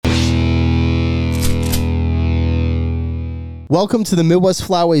Welcome to the Midwest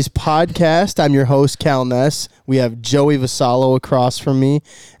Flyways podcast. I'm your host, Cal Ness. We have Joey Vasallo across from me.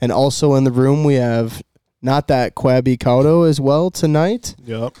 And also in the room, we have not that crabby Cauto as well tonight.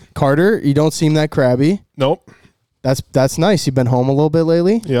 Yep. Carter, you don't seem that crabby. Nope. That's nice. You've been home a little bit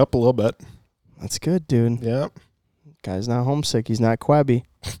lately? Yep, a little bit. That's good, dude. Yep. Guy's not homesick. He's not crabby.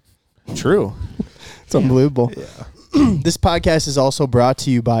 True. It's unbelievable. Yeah. This podcast is also brought to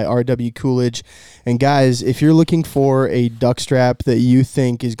you by RW Coolidge. And guys, if you're looking for a duck strap that you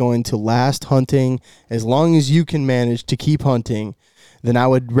think is going to last hunting as long as you can manage to keep hunting, then I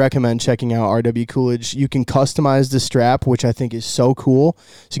would recommend checking out RW Coolidge. You can customize the strap, which I think is so cool.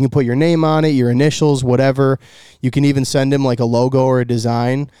 So you can put your name on it, your initials, whatever. You can even send him like a logo or a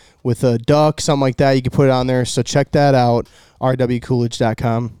design with a duck, something like that. You can put it on there. So check that out,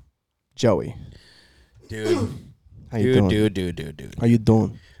 rwcoolidge.com. Joey. Dude. How you doing? Dude. How you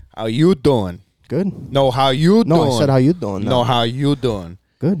doing? How you doing? Good. No, how you doing? No, I said how you doing. No, how you doing?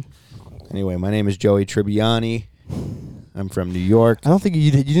 Good. Anyway, my name is Joey Tribbiani. I'm from New York. I don't think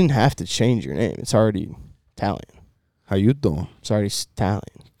you didn't have to change your name. It's already Italian. How you doing? It's already Italian.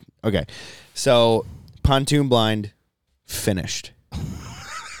 Okay. So, pontoon blind finished.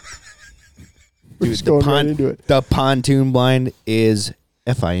 We're just going right into it. The pontoon blind is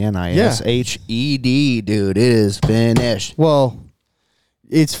FINISHED, dude. It is finished. Well,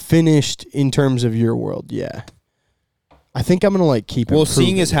 it's finished in terms of your world, yeah. I think I'm going to keep it. Well,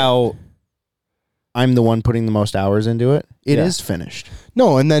 seeing as how I'm the one putting the most hours into it, it is finished.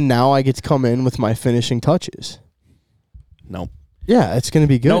 No, and then now I get to come in with my finishing touches. Nope. Yeah, it's going to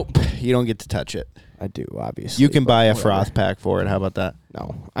be good. Nope. You don't get to touch it. I do, obviously. You can buy a froth pack for it. How about that?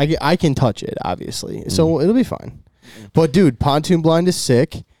 No. I can touch it, obviously. So it'll be fine. But, dude, pontoon blind is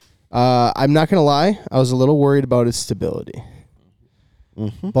sick. I'm not going to lie. I was a little worried about its stability.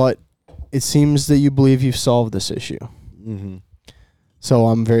 Mm-hmm. But it seems that you believe you've solved this issue. Mm-hmm. So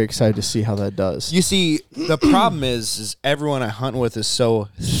I'm very excited to see how that does. You see, the problem is everyone I hunt with is so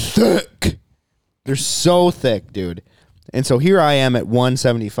thick. They're so thick, dude. And so here I am at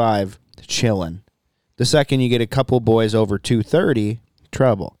 175, chilling. The second you get a couple boys over 230,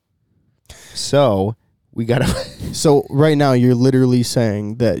 trouble. So we got to... So right now you're literally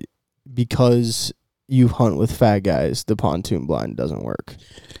saying that because you hunt with fat guys, the pontoon blind doesn't work.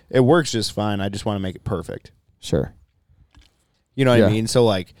 It works just fine. I just want to make it perfect. Sure. You know what I mean? So,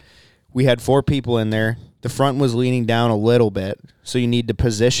 like, we had 4 people in there. The front was leaning down a little bit, so you need to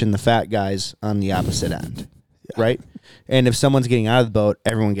position the fat guys on the opposite end, right? And if someone's getting out of the boat,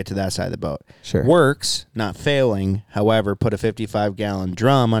 everyone get to that side of the boat. Sure. Works, not failing. However, put a 55-gallon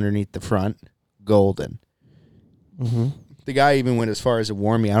drum underneath the front, golden. Mm-hmm. The guy even went as far as to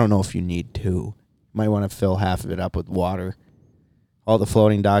warn me, I don't know if you need to. Might want to fill half of it up with water. All the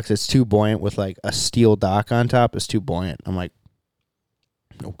floating docks, it's too buoyant with, like, a steel dock on top. It's too buoyant. I'm like,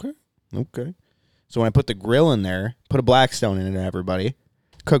 Okay. So when I put the grill in there, put a Blackstone in it, everybody,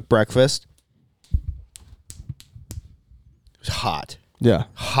 cook breakfast. It was hot. Yeah.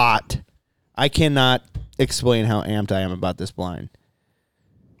 Hot. I cannot explain how amped I am about this blind.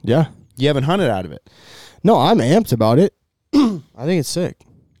 Yeah. You haven't hunted out of it. No, I'm amped about it. I think it's sick.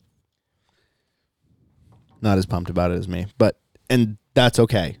 Not as pumped about it as me, and that's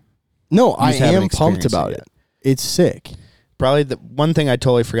okay. No, I am pumped experienced about it. It's sick. Probably the one thing I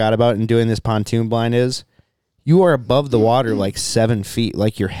totally forgot about in doing this pontoon blind is you are above the water like 7 feet,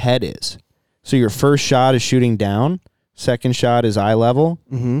 like your head is. So your first shot is shooting down, second shot is eye level,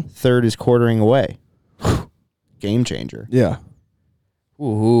 third is quartering away. Game changer. Yeah.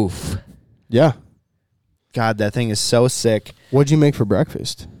 Oof. Yeah. God, that thing is so sick. What'd you make for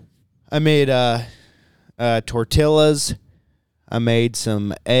breakfast? I made tortillas. I made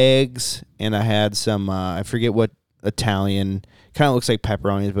some eggs, and I had some, I forget what Italian, kind of looks like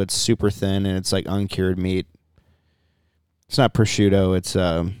pepperonis, but it's super thin, and it's like uncured meat. It's not prosciutto.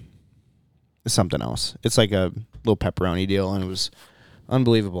 It's something else. It's like a little pepperoni deal, and it was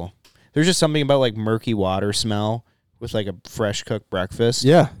unbelievable. There's just something about like murky water smell with like a fresh cooked breakfast.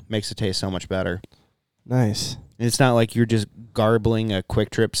 Yeah. Makes it taste so much better. Nice. And it's not like you're just garbling a Quick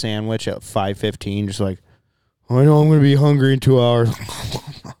Trip sandwich at 5:15, just like, I know I'm going to be hungry in 2 hours.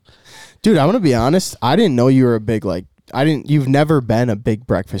 Dude, I'm going to be honest. I didn't know you were a big, you've never been a big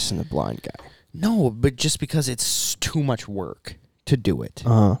breakfast in the blind guy. No, but just because it's too much work to do it.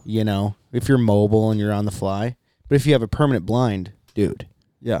 Uh-huh. If you're mobile and you're on the fly. But if you have a permanent blind, dude.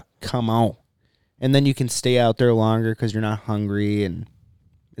 Yeah. Come on. And then you can stay out there longer because you're not hungry, and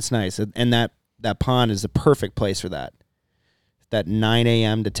it's nice. And that pond is the perfect place for that. That 9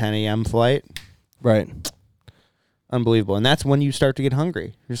 a.m. to 10 a.m. flight. Right. Unbelievable. And that's when you start to get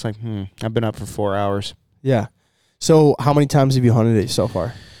hungry. You're just like, I've been up for 4 hours. Yeah. So how many times have you hunted it so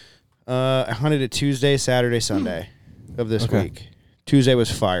far? I hunted it Tuesday, Saturday, Sunday of this week. Tuesday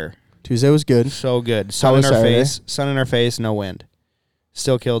was fire. Tuesday was good. So good. Sun in our face. Sun in our face. No wind.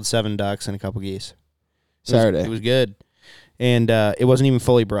 Still killed 7 ducks and a couple geese. It was good, and it wasn't even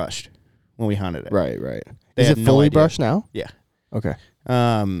fully brushed when we hunted it. Right. Is it fully brushed now? Yeah. Okay.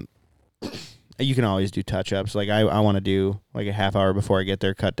 You can always do touch-ups. Like I want to do like a half hour before I get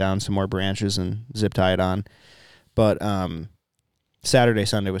there, cut down some more branches and zip tie it on. But Saturday,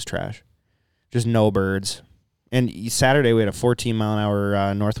 Sunday was trash. Just no birds. And Saturday we had a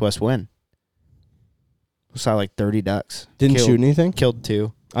 14-mile-an-hour northwest wind. We saw like 30 ducks. Didn't shoot anything? Killed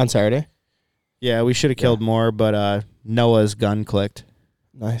 2. On Saturday? Yeah, we should have killed more, but Noah's gun clicked.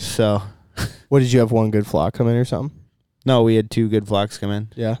 Nice. So, what, did you have one good flock come in or something? No, we had 2 good flocks come in.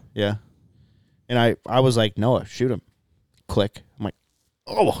 Yeah? Yeah. And I was like, Noah, shoot him. Click. I'm like,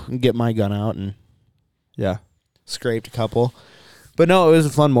 oh, and get my gun out and scraped a couple. But no, it was a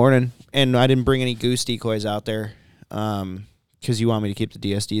fun morning. And I didn't bring any goose decoys out there because you want me to keep the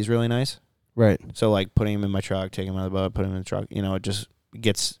DSDs really nice. Right. So like putting them in my truck, taking them out of the boat, putting them in the truck, it just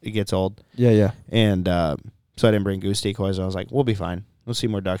gets old. Yeah. And so I didn't bring goose decoys. I was like, we'll be fine. We'll see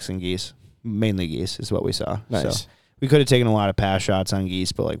more ducks and geese. Mainly geese is what we saw. Nice. So we could have taken a lot of pass shots on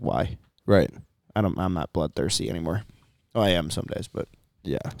geese, but like, why? Right. I'm not bloodthirsty anymore. Oh, I am some days, but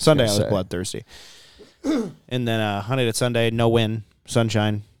yeah. Sunday I was bloodthirsty. And then hunted it Sunday, no wind,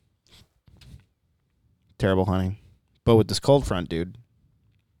 sunshine. Terrible hunting. But with this cold front, dude,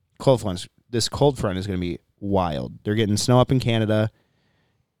 this cold front is going to be wild. They're getting snow up in Canada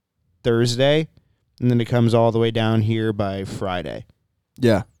Thursday, and then it comes all the way down here by Friday.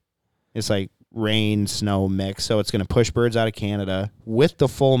 Yeah. It's like rain, snow mix, so it's going to push birds out of Canada with the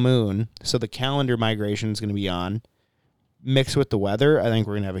full moon, so the calendar migration is going to be on. Mixed with the weather, I think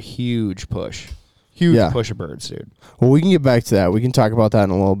we're going to have a huge push. Push of birds, dude. Well, we can get back to that. We can talk about that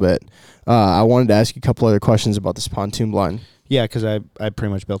in a little bit. I wanted to ask you a couple other questions about this pontoon blind. Yeah, because I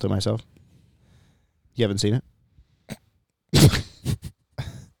pretty much built it myself. You haven't seen it?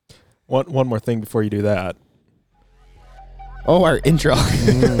 One more thing before you do that. Oh, our intro.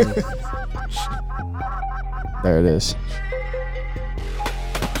 There it is.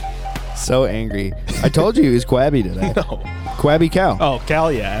 So angry. I told you he was quabby today. No. Quabby cow. Oh,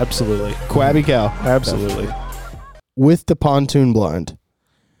 Cal, yeah, absolutely. Quabby cow. Absolutely. With the pontoon blind,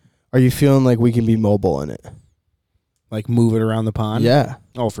 are you feeling like we can be mobile in it? Like move it around the pond? Yeah.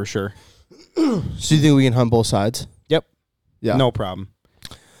 Oh, for sure. So you think we can hunt both sides? Yep. Yeah. No problem.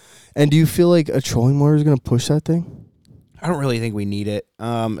 And do you feel like a trolling motor is going to push that thing? I don't really think we need it,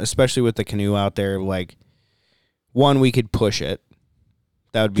 especially with the canoe out there. Like, one, we could push it.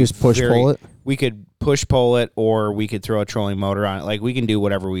 That would be just pull it? We could push pull it, or we could throw a trolling motor on it. Like, we can do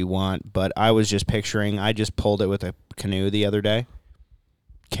whatever we want, but I was just picturing, I just pulled it with a canoe the other day.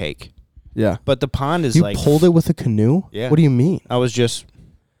 Cake. Yeah. But the pond is you like... You pulled it with a canoe? Yeah. What do you mean? I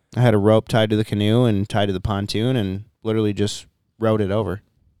had a rope tied to the canoe and tied to the pontoon and literally just rode it over.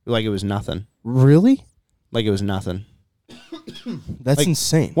 Like it was nothing. Really? Like it was nothing. That's like,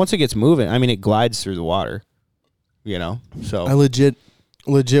 insane. Once it gets moving, I mean, it glides through the water, so. I legit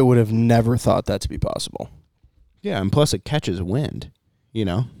would have never thought that to be possible. Yeah, and plus it catches wind,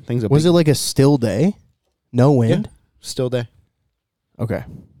 things. Was it like a still day? No wind? Yeah, still day. Okay.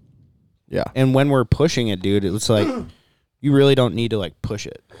 Yeah. And when we're pushing it, dude, it's like, you really don't need to like push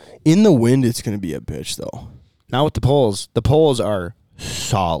it. In the wind, it's going to be a bitch though. Not with the poles. The poles are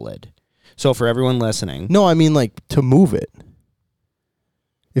solid. So for everyone listening. No, I mean like to move it.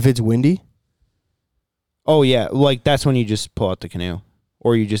 If it's windy? Oh, yeah. Like that's when you just pull out the canoe.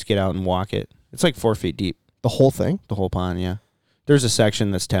 Or you just get out and walk it. It's like 4 feet deep. The whole thing? The whole pond, yeah. There's a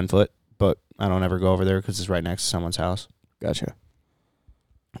section that's 10 foot, but I don't ever go over there because it's right next to someone's house. Gotcha.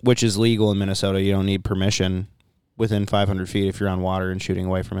 Which is legal in Minnesota. You don't need permission within 500 feet if you're on water and shooting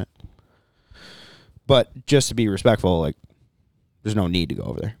away from it. But just to be respectful, like, there's no need to go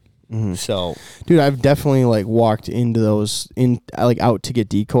over there. Mm-hmm. So, dude, I've definitely like walked into those out to get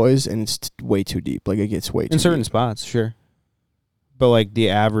decoys, and it's way too deep. Like it gets way too in certain deep. spots, sure. But like the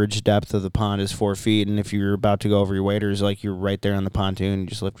average depth of the pond is 4 feet, and if you're about to go over your waders, like you're right there on the pontoon, you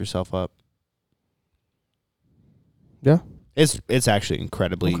just lift yourself up. Yeah, it's actually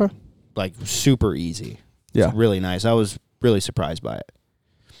incredibly like super easy. Yeah, it's really nice. I was really surprised by it.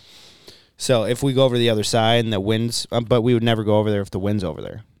 So if we go over the other side and the wind's, but we would never go over there if the wind's over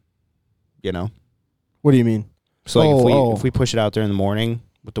there. What do you mean? So like if we push it out there in the morning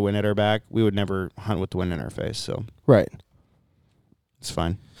with the wind at our back, we would never hunt with the wind in our face. So right, it's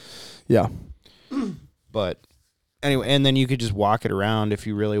fine. Yeah, but anyway, and then you could just walk it around if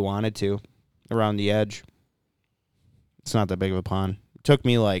you really wanted to, around the edge. It's not that big of a pond. It took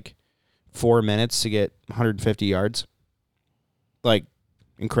me like 4 minutes to get 150 yards. Like,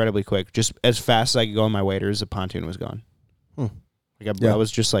 incredibly quick. Just as fast as I could go on my waders, the pontoon was gone. Like I was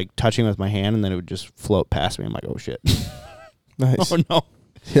just like touching with my hand, and then it would just float past me. I'm like, oh shit. Nice. Oh no.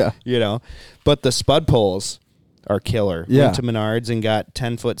 Yeah. You know, but the spud poles are killer. Yeah. Went to Menards and got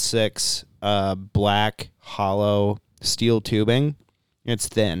 10'6", black hollow steel tubing. It's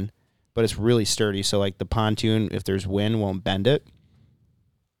thin, but it's really sturdy. So like the pontoon, if there's wind, won't bend it.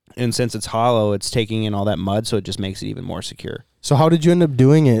 And since it's hollow, it's taking in all that mud, so it just makes it even more secure. So how did you end up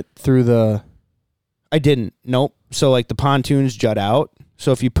doing it through the... I didn't. Nope. So like the pontoons jut out.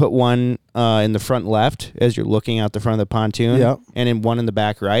 So if you put one in the front left as you're looking out the front of the pontoon, Yeah. and in one in the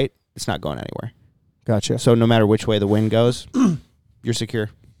back right, it's not going anywhere. Gotcha. So no matter which way the wind goes, you're secure.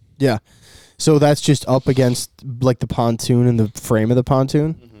 Yeah. So that's just up against like the pontoon and the frame of the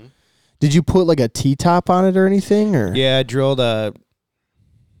pontoon? Mm-hmm. Did you put like a T-top on it or anything? Or Yeah, I drilled a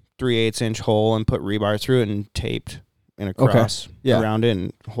 3/8-inch hole and put rebar through it and taped in a cross around it,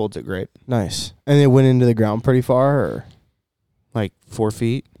 and holds it great. Nice. And it went into the ground pretty far? Or Like 4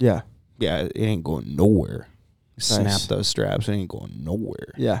 feet. Yeah. Yeah, it ain't going nowhere. Snap Nice. those straps. It ain't going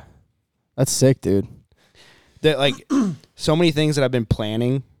nowhere. Yeah. That's sick, dude. That like so many things that I've been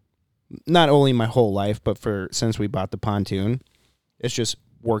planning, not only my whole life, but since we bought the pontoon, it's just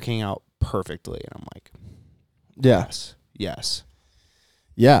working out perfectly. And I'm like, Yeah. yes.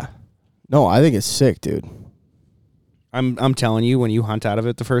 Yeah. No, I think it's sick, dude. I'm telling you, when you hunt out of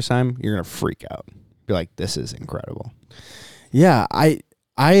it the first time, you're gonna freak out. Be like, this is incredible. Yeah, I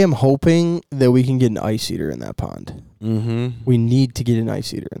am hoping that we can get an ice eater in that pond. Mm-hmm. We need to get an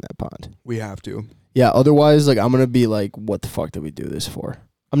ice eater in that pond. We have to. Yeah, otherwise, like, I'm gonna be like, what the fuck did we do this for?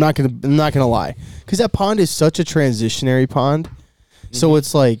 I'm not gonna lie, because that pond is such a transitionary pond, so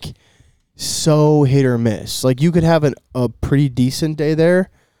it's like so hit or miss. Like, you could have a pretty decent day there,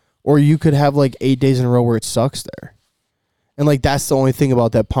 or you could have like 8 days in a row where it sucks there, and like that's the only thing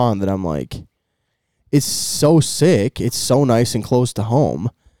about that pond that I'm like, it's so sick, it's so nice and close to home.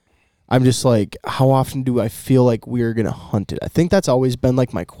 I'm just like, how often do I feel like we're going to hunt it? I think that's always been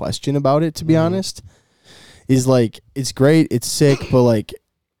like my question about it, to be honest, is like, it's great, it's sick, but like,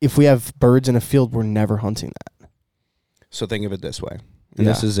 if we have birds in a field, we're never hunting that. So think of it this way. And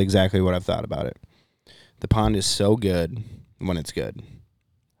this is exactly what I've thought about it. The pond is so good when it's good.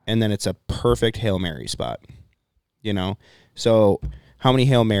 And then it's a perfect Hail Mary spot. You know? So how many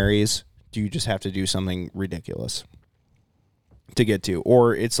Hail Marys do you just have to do something ridiculous to get to?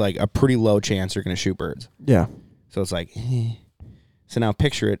 Or it's like a pretty low chance you're going to shoot birds. Yeah. So it's like, So now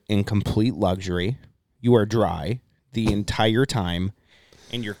picture it in complete luxury. You are dry the entire time,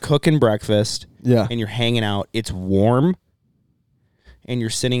 and you're cooking breakfast, and you're hanging out. It's warm, and you're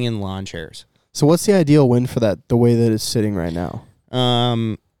sitting in lawn chairs. So what's the ideal wind for that, the way that it's sitting right now?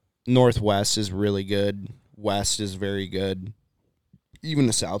 Northwest is really good. West is very good. Even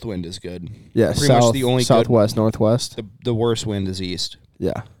the south wind is good. Yeah, Pretty much the only southwest, northwest. The worst wind is east.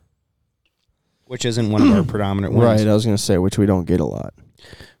 Yeah. Which isn't one of our predominant winds. Right, I was going to say, which we don't get a lot.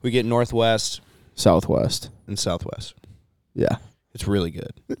 We get northwest, Southwest. and southwest. Yeah. It's really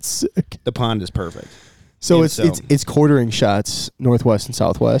good. It's sick. The pond is perfect. So And it's quartering shots, northwest and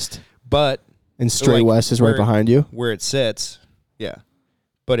southwest. But And straight like, west is right behind you. Where it sits, yeah.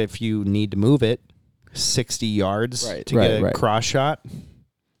 But if you need to move it 60 yards to get a cross shot,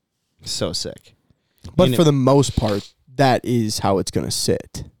 so sick. But for the most part, that is how it's going to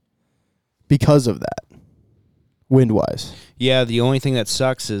sit because of that, wind-wise. Yeah, the only thing that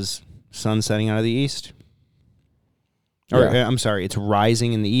sucks is sun setting out of the east. Or, I'm sorry, it's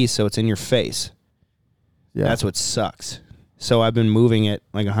rising in the east, so it's in your face. Yeah. That's what sucks. So I've been moving it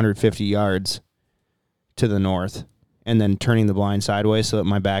like 150 yards to the north and then turning the blind sideways so that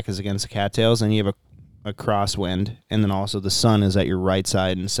my back is against the cattails, and you have a crosswind, and then also the sun is at your right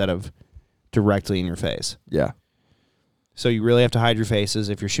side instead of directly in your face. Yeah. So you really have to hide your faces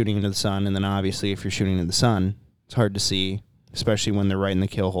if you're shooting into the sun, and then obviously if you're shooting into the sun, it's hard to see, especially when they're right in the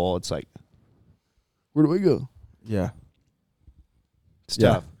kill hole. It's like, where do I go? Yeah. It's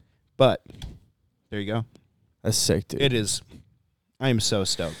tough. But there you go. That's sick, dude. It is. I am so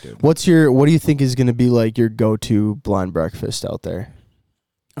stoked, dude. What do you think is going to be like your go-to blind breakfast out there?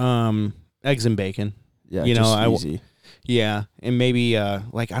 Eggs and bacon. Yeah, you know, easy. Yeah, and maybe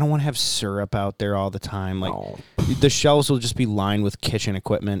like I don't want to have syrup out there all the time. Like No. the shelves will just be lined with kitchen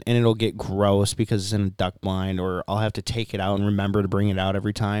equipment, and it'll get gross because it's in a duck blind, or I'll have to take it out and remember to bring it out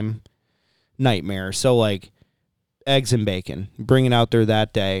every time. Nightmare. So like eggs and bacon, bring it out there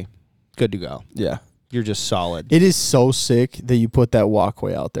that day, good to go. Yeah. You're just solid. It is so sick that you put that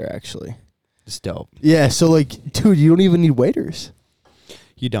walkway out there, actually. It's dope. Yeah, so like, dude, you don't even need waiters.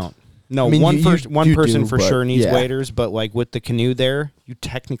 You don't. No, I mean, one you person do, for but sure needs yeah. waiters, but like with the canoe there, you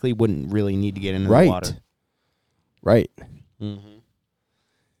technically wouldn't really need to get into Right. the water. Right. Mm-hmm.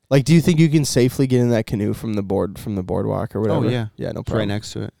 Like, do you think you can safely get in that canoe from the boardwalk or whatever? Oh, yeah. Yeah, no It's problem. right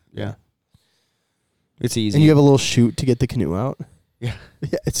next to it. Yeah. It's easy. And you have a little chute to get the canoe out. Yeah.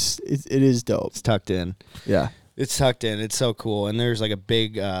 Yeah, it is dope. It's tucked in. Yeah. It's tucked in. It's so cool. And there's like a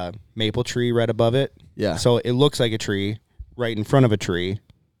big maple tree right above it. Yeah. So it looks like a tree right in front of a tree.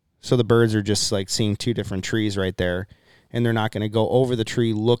 So the birds are just like seeing two different trees right there. And they're not going to go over the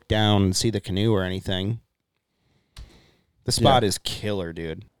tree, look down, and see the canoe or anything. The spot is killer,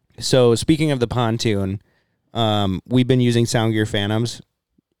 dude. So speaking of the pontoon, we've been using Sound Gear Phantoms.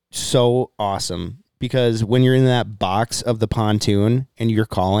 So awesome. Because when you're in that box of the pontoon and you're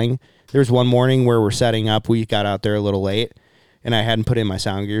calling, there's one morning where we're setting up. We got out there a little late, and I hadn't put in my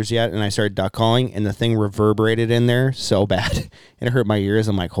sound gears yet, and I started duck calling, and the thing reverberated in there so bad, and it hurt my ears.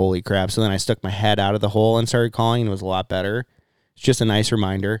 I'm like, holy crap. So then I stuck my head out of the hole and started calling, and it was a lot better. It's just a nice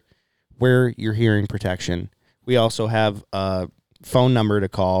reminder where you're hearing protection. We also have a phone number to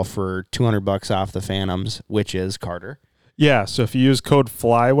call for $200 off the Phantoms, which is Carter. Yeah, so if you use code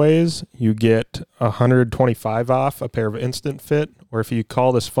FLYWAYS, you get $125 off a pair of Instant Fit, or if you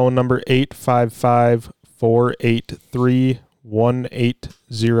call this phone number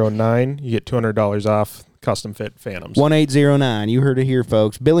 855-483-1809, you get $200 off custom fit Phantoms. 1809. You heard it here,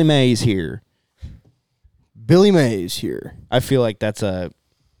 folks. Billy Mays here. Billy Mays here. I feel like that's a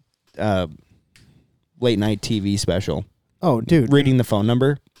late night TV special. Oh, dude. Reading the phone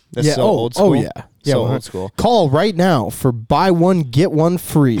number. That's Yeah, so old school. Oh, yeah. Yeah, So well, old school. Call right now for buy one, get one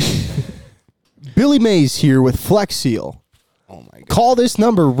free. Billy Mays here with Flex Seal. Oh, my God. Call this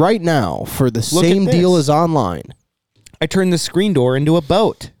number right now for the Look same at deal this. as online. I turned the screen door into a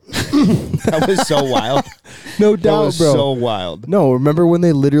boat. That was so wild. No That doubt, was bro. so wild. No, remember when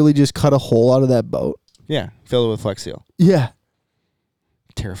they literally just cut a hole out of that boat? Yeah. Fill it with Flex Seal. Yeah.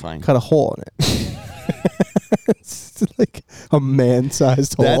 Terrifying. Cut a hole in it. It's like a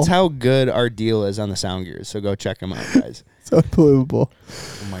man-sized hole. That's how good our deal is on the sound gears. So go check them out, guys. It's unbelievable.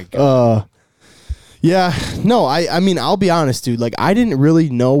 Oh, my God. Yeah. No, I mean, I'll be honest, dude. Like, I didn't really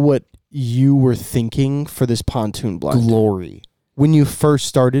know what you were thinking for this pontoon blend Glory. when you first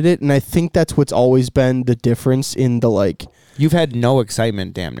started it, and I think that's what's always been the difference in the, like... You've had no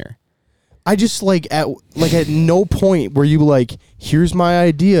excitement, damn near. I just, at no point were you like, here's my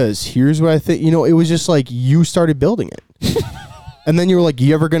ideas, here's what I think. You know, it was just like you started building it. And then you were like,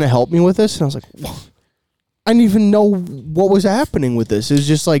 you ever going to help me with this? And I was like, what? I didn't even know what was happening with this. It was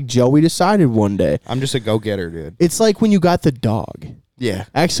just like Joey decided one day. I'm just a go-getter, dude. It's like when you got the dog. Yeah.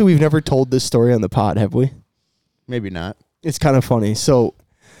 Actually, we've never told this story on the pod, have we? Maybe not. It's kind of funny. So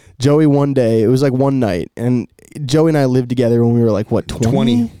Joey one day, it was like one night, and Joey and I lived together when we were like, what,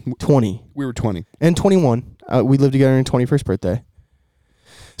 20? 20. We were 20. And 21. We lived together on 21st birthday.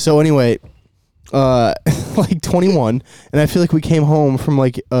 So anyway, like 21, and I feel like we came home from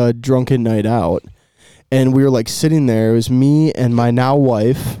like a drunken night out, and we were like sitting there. It was me and my now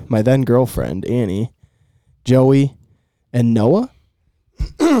wife, my then girlfriend, Annie, Joey, and Noah,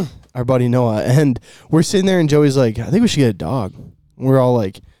 our buddy Noah. And we're sitting there, and Joey's like, I think we should get a dog. And we're all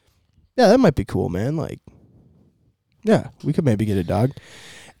like, yeah, that might be cool, man. Like, yeah, we could maybe get a dog.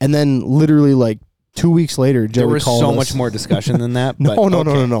 And then literally like 2 weeks later, Joey There was called so us. much more discussion than that. No.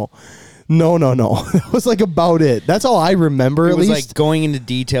 No. That was like about it. That's all I remember. It At was least like going into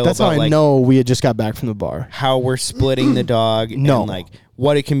detail that's about how I like know we had just got back from the bar. how we're splitting the dog No. and like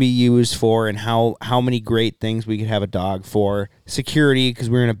what it can be used for and how many great things we could have a dog for. Security, because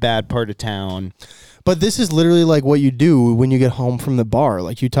we're in a bad part of town. But this is literally like what you do when you get home from the bar.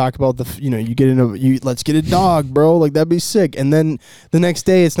 Like you talk about you get let's get a dog, bro. Like that'd be sick. And then the next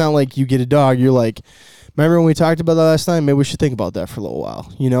day, it's not like you get a dog. You're like, remember when we talked about that last time? Maybe we should think about that for a little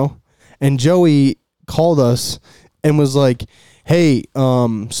while, you know? And Joey called us and was like, hey,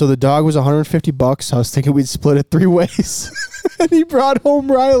 so the dog was $150. I was thinking we'd split it 3 ways. And he brought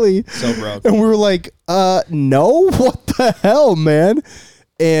home Riley. So broke. And we were like, no, what the hell, man?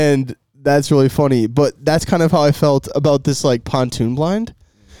 And that's really funny. But that's kind of how I felt about this like pontoon blind.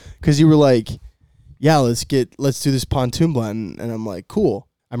 Because you were like, yeah, let's do this pontoon blind. And I'm like, cool.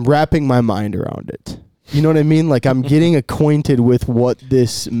 I'm wrapping my mind around it. You know what I mean? Like I'm getting acquainted with what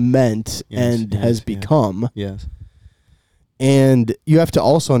this meant has become. Yes. And you have to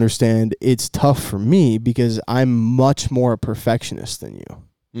also understand it's tough for me because I'm much more a perfectionist than you.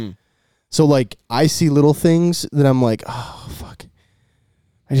 Mm. So like I see little things that I'm like, oh fuck.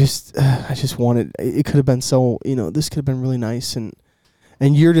 I just wanted it could have been so, this could have been really nice and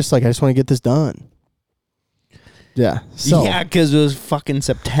And you're just like, I just want to get this done. Yeah. So Yeah, because it was fucking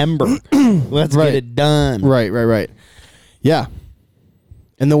September. Let's Right. get it done. Right. Yeah.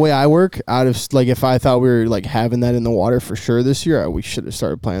 And the way I work, out of like, if I thought we were like having that in the water for sure this year, we should have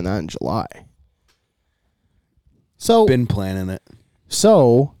started planning that in July. So Been planning it.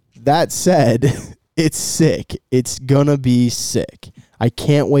 So that said, it's sick. It's gonna be sick. I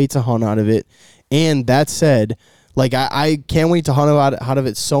can't wait to hunt out of it. And that said, like I can't wait to hunt out of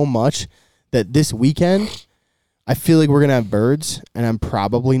it so much that this weekend I feel like we're gonna have birds, and I'm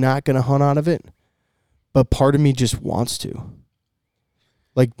probably not gonna hunt out of it. But part of me just wants to.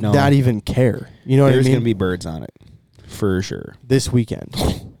 Like not even care. You know what I mean? There's gonna be birds on it. For sure. This weekend.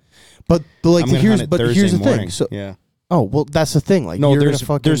 But like I'm gonna here's hunt it Thursday here's the morning. thing. So yeah. oh well, that's the thing. Like No, you're there's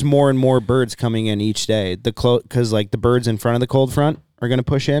gonna there's more and more birds coming in each day. Because like the birds in front of the cold front are gonna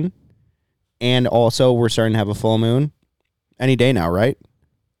push in, and also we're starting to have a full moon any day now, right?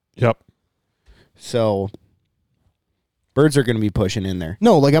 Yep. So birds are gonna be pushing in there.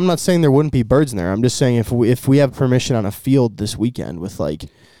 No, like I'm not saying there wouldn't be birds in there. I'm just saying if we have permission on a field this weekend with like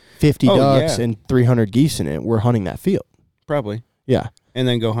 50 ducks and 300 geese in it, we're hunting that field. Probably. Yeah. And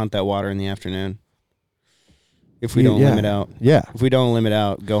then go hunt that water in the afternoon. If we don't limit out. Yeah. If we don't limit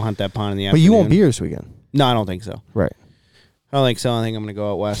out, go hunt that pond in the But afternoon. you won't be here this weekend. No, I don't think so. Right. I don't think so. I think I'm gonna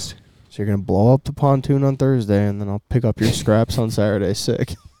go out west. So you're going to blow up the pontoon on Thursday, and then I'll pick up your scraps on Saturday.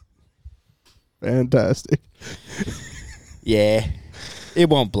 Sick. Fantastic. Yeah. It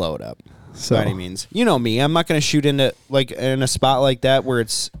won't blow it up. So, By any means. You know me. I'm not going to shoot into like in a spot like that where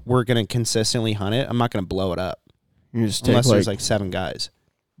we're going to consistently hunt it. I'm not going to blow it up. you just Unless take there's like 7 guys.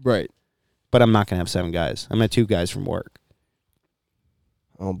 right. But I'm not going to have 7 guys. I'm going to have 2 guys from work.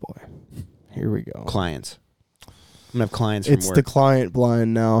 Oh, boy. Here we go. Clients. I'm going to have clients from It's work. the client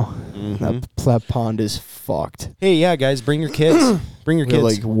blind now. Mhm. That pond is fucked. Hey, yeah, guys, bring your kids. Bring your For kids.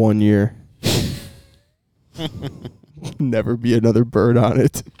 like 1 year. Never be another bird on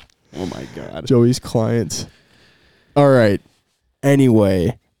it. Oh, my God. Joey's clients. All right.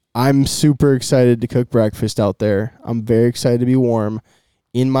 Anyway, I'm super excited to cook breakfast out there. I'm very excited to be warm.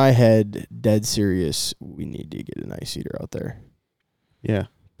 In my head, dead serious, we need to get an ice eater out there. Yeah.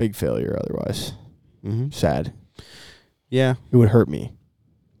 Big failure otherwise. Mm-hmm. Sad. Yeah. It would hurt me.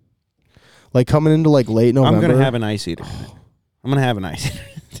 Like coming into like late November. I'm going to have an ice eater. I'm going to have an ice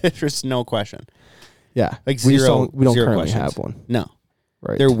eater. There's no question. Yeah. Like we zero don't zero currently questions. have one. No.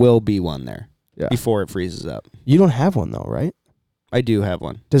 Right. There will be one there. Yeah. Before it freezes up. You don't have one though, right? I do have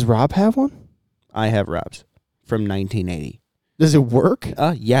one. Does Rob have one? I have Rob's from 1980. Does it work?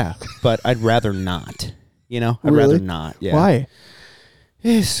 Yeah, but I'd rather not. You know, I'd Really? rather not. Yeah. Why?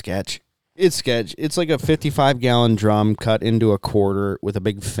 It's sketch. It's sketch. It's like a 55-gallon drum cut into a quarter with a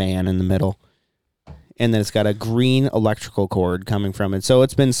big fan in the middle. And then it's got a green electrical cord coming from it. So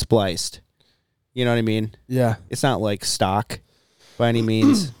it's been spliced. You know what I mean? Yeah. It's not like stock by any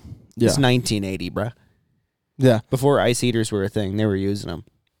means. Yeah. It's 1980, bruh. Yeah. Before ice eaters were a thing, they were using them.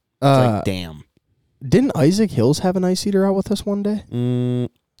 It's like, damn. Didn't Isaac Hills have an ice eater out with us one day?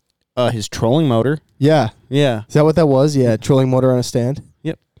 His trolling motor. Yeah. Yeah. Is that what that was? Yeah. Trolling motor on a stand?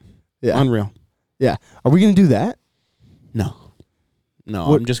 Yep. Yeah. Unreal. Yeah. Are we going to do that? No. No,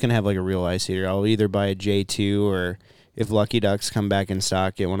 What- I'm just going to have like a real ice eater. I'll either buy a J2 or if Lucky Ducks come back in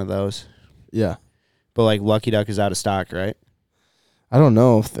stock, get one of those. Yeah. But like Lucky Duck is out of stock, right? I don't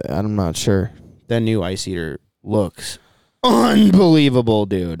know if I'm not sure. That new ice eater looks unbelievable,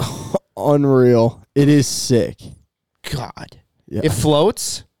 dude. Unreal. It is sick. God. Yeah. It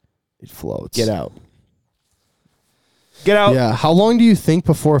floats. It floats. Get out. Get out. Yeah. How long do you think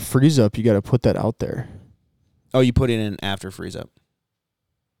before freeze up you got to put that out there? Oh, you put it in after freeze up.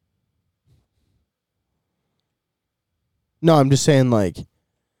 No, I'm just saying like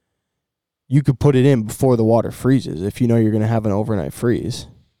you could put it in before the water freezes if you know you're going to have an overnight freeze.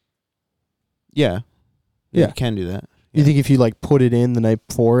 Yeah. Yeah. You can do that. You think if you like put it in the night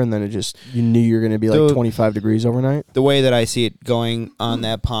before and then it just you knew you're going to be like The- 25 degrees overnight? The way that I see it going on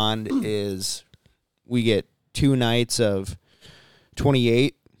that pond is we get 2 nights of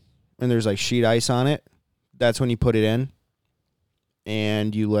 28 and there's like sheet ice on it. That's when you put it in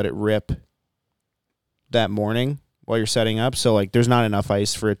and you let it rip that morning while you're setting up. So like there's not enough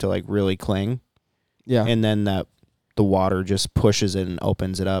ice for it to like really cling. Yeah. And then the water just pushes it and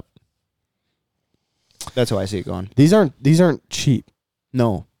opens it up. That's how I see it going. These aren't cheap.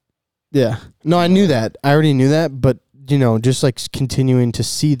 No. Yeah. No, I knew that. I already knew that, but you know, just like continuing to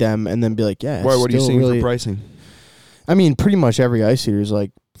see them and then be like, yeah. Why? it's What are you still seeing really, for pricing? I mean, pretty much every ice eater is like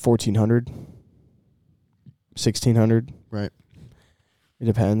 1,400, 1,600. Right. It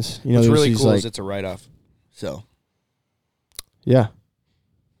depends. You know, What's there's really these cool like, is it's a write-off. So yeah.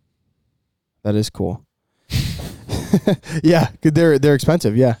 That is cool. Yeah, they're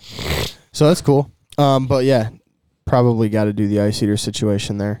expensive. Yeah, so that's cool. But yeah, probably got to do the ice eater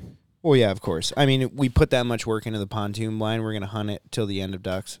situation there. Well, yeah, of course. I mean, we put that much work into the pontoon blind. We're gonna hunt it till the end of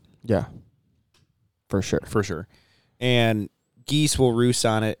ducks. Yeah, for sure. For sure. And geese will roost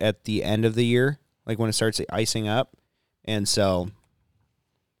on it at the end of the year, like when it starts icing up. And so,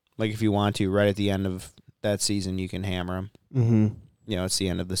 like if you want to, right at the end of that season, you can hammer them. Mm-hmm. You know, it's the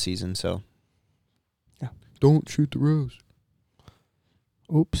end of the season, so. Yeah. Don't shoot the rose.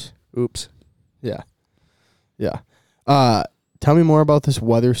 Oops. Yeah. Yeah. Tell me more about this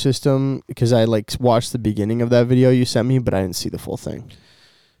weather system, because I watched the beginning of that video you sent me, but I didn't see the full thing.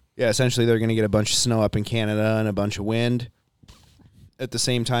 Yeah, essentially they're going to get a bunch of snow up in Canada and a bunch of wind at the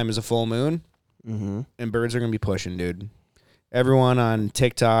same time as a full moon. Mm-hmm. And birds are going to be pushing, dude. Everyone on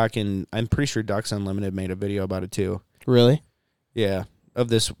TikTok, and I'm pretty sure Ducks Unlimited made a video about it too. Really? Yeah, of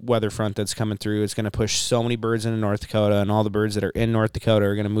this weather front that's coming through. It's going to push so many birds into North Dakota, and all the birds that are in North Dakota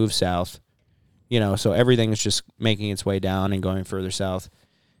are going to move south. You know, so everything is just making its way down and going further south.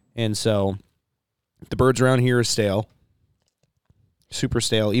 And so the birds around here are stale. Super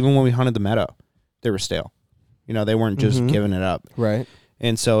stale. Even when we hunted the meadow, they were stale. You know, they weren't just giving it up. Right.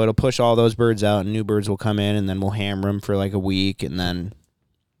 And so it'll push all those birds out, and new birds will come in, and then we'll hammer them for like a week, and then,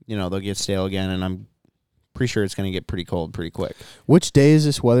 you know, they'll get stale again, and I'm pretty sure it's going to get pretty cold pretty quick. Which day is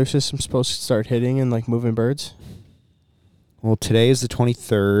this weather system supposed to start hitting and moving birds? Well, today is the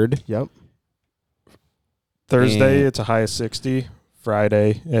 23rd. Yep. Thursday, And- it's a high of 60.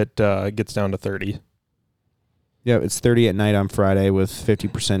 Friday, it gets down to 30. Yeah, it's 30 at night on Friday with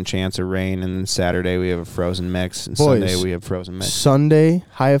 50% chance of rain, and then Saturday we have a frozen mix, and Boys, Sunday we have frozen mix. Sunday,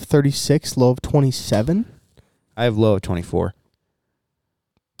 high of 36, low of 27. I have low of 24.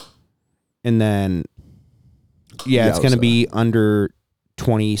 And then, yeah, it's going to be under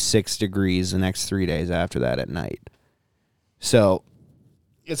 26 degrees the next 3 days after that at night. So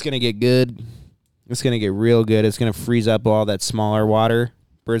it's going to get good. It's going to get real good. It's going to freeze up all that smaller water.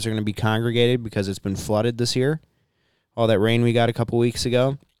 Birds are going to be congregated because it's been flooded this year. All that rain we got a couple weeks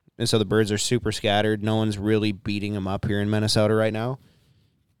ago. And so the birds are super scattered. No one's really beating them up here in Minnesota right now.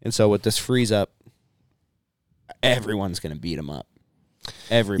 And so with this freeze up, everyone's going to beat them up.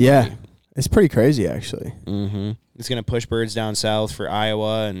 Everybody. Yeah. It's pretty crazy, actually. Mm-hmm. It's going to push birds down south for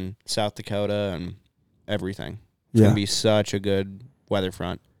Iowa and South Dakota and everything. It's going to be such a good weather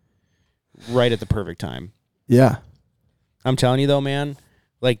front. Right at the perfect time. Yeah. I'm telling you, though, man,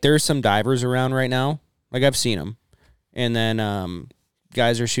 like, there's some divers around right now. Like, I've seen them. And then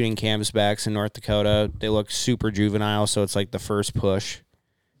guys are shooting canvasbacks in North Dakota. They look super juvenile, so it's like the first push.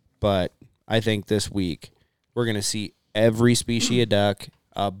 But I think this week we're going to see every species of duck.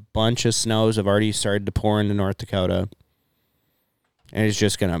 A bunch of snows have already started to pour into North Dakota. And it's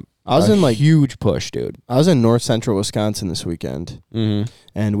just going to huge push, dude. I was in north central Wisconsin this weekend, Mm-hmm.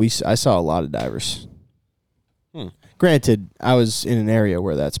 and I saw a lot of divers. Granted, I was in an area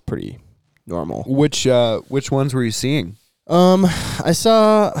where that's pretty normal. Which ones were you seeing? I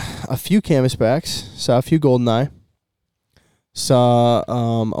saw a few canvasbacks, saw a few goldeneye, saw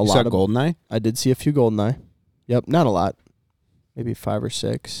a lot of goldeneye. I did see a few goldeneye. Yep, not a lot, maybe 5 or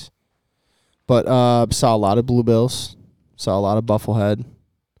 6, but saw a lot of bluebills, saw a lot of bufflehead.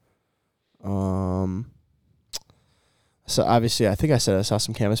 So obviously, I think I said I saw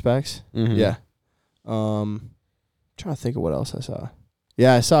some canvasbacks. Mm-hmm. Yeah. Trying to think of what else I saw.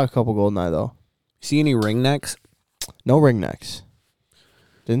 Yeah, I saw a couple goldeneye though. See any ringnecks? No ringnecks.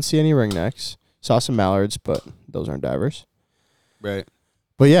 Didn't see any ringnecks. Saw some mallards, but those aren't divers. Right.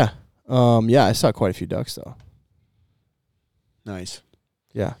 But yeah, I saw quite a few ducks though. Nice.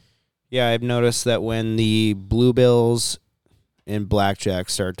 Yeah. Yeah, I've noticed that when the bluebills and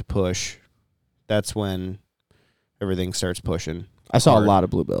blackjacks start to push, that's when everything starts pushing. I saw hard. a lot of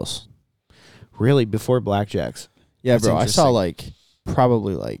bluebills. Really? Before blackjacks? Yeah, That's bro. I saw interesting.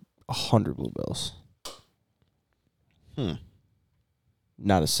 probably 100 bluebills.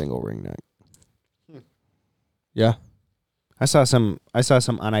 Not a single ringneck. Yeah. I saw some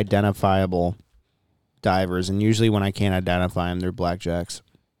unidentifiable divers, and usually when I can't identify them, they're blackjacks.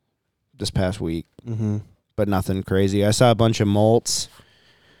 This past week. Mm-hmm. But nothing crazy. I saw a bunch of molts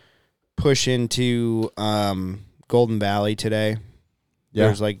push into Golden Valley today. Yeah.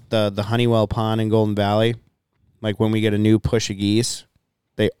 There's like the Honeywell Pond in Golden Valley. Like when we get a new push of geese,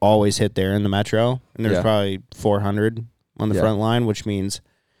 they always hit there in the metro. And there's probably 400 on the front line, which means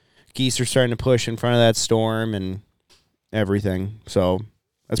geese are starting to push in front of that storm and everything. So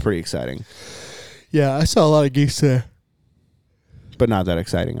that's pretty exciting. Yeah, I saw a lot of geese there. But not that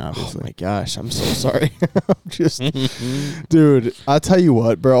exciting, Oh obviously. my gosh, I'm so sorry. I'm just, dude, I'll tell you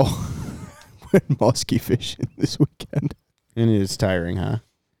what, bro. went muskie fishing this weekend. And it's tiring, huh?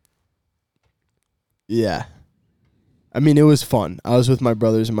 Yeah. I mean, it was fun. I was with my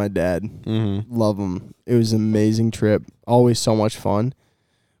brothers and my dad. Mm-hmm. Love them. It was an amazing trip. Always so much fun.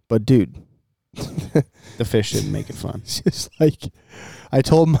 But, dude. The fish didn't make it fun. It's just like, I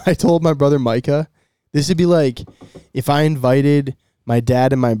told my brother Micah, this would be like if I invited my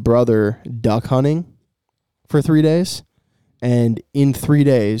dad and my brother duck hunting for 3 days. And in 3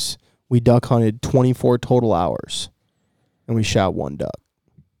 days, we duck hunted 24 total hours. And we shot one duck.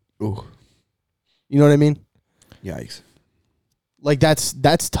 Ooh. You know what I mean? Yikes. Like,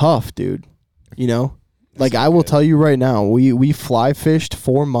 that's tough, dude. You know? Like, I will good. tell you right now, we fly fished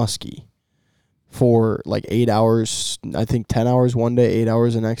for muskie for like 8 hours, I think 10 hours one day, 8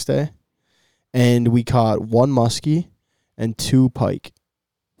 hours the next day. And we caught one muskie and 2 pike.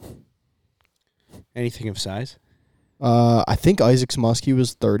 Anything of size? I think Isaac's muskie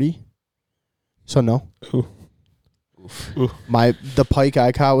was 30. So no. Ooh. The pike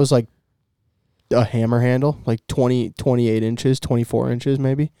I caught was like a hammer handle, like 28 inches, 24 inches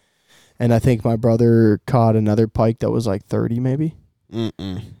maybe. And I think my brother caught another pike that was like 30 maybe.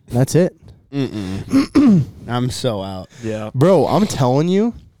 And that's it. I'm so out. Yeah. Bro, I'm telling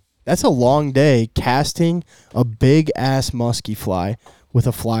you, that's a long day casting a big ass muskie fly with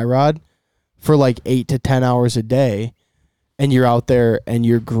a fly rod for like 8 to 10 hours a day. And you're out there and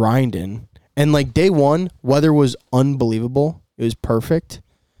you're grinding. And like day one, weather was unbelievable. It was perfect.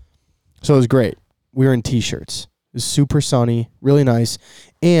 So it was great. We were in t-shirts. It was super sunny, really nice.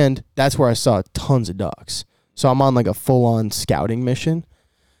 And that's where I saw tons of ducks. So I'm on like a full-on scouting mission.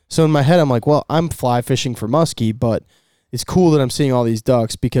 So in my head, I'm like, well, I'm fly fishing for muskie, but it's cool that I'm seeing all these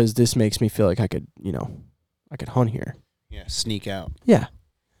ducks because this makes me feel like I could hunt here. Yeah, sneak out. Yeah.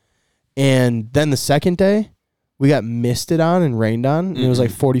 And then the second day, we got misted on and rained on, and it was like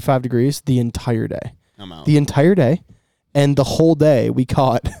 45 degrees the entire day. I'm out. The entire day. And the whole day, we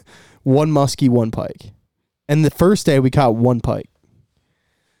caught one muskie, one pike. And the first day, we caught one pike.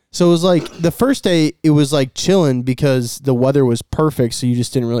 So it was like, the first day, it was like chilling because the weather was perfect, so you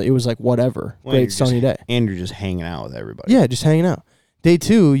just didn't really, it was like whatever. Well, Great sunny day. And you're just hanging out with everybody. Yeah, just hanging out. Day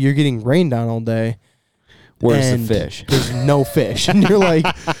two, you're getting rained on all day. Where's and the fish? There's no fish. And you're like,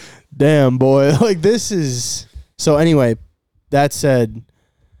 damn, boy. Like, this is... So anyway, that said,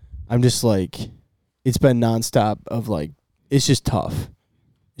 I'm just like, it's been nonstop of like, it's just tough.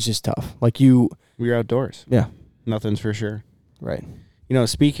 It's just tough. Like We're outdoors. Yeah. Nothing's for sure. Right. You know,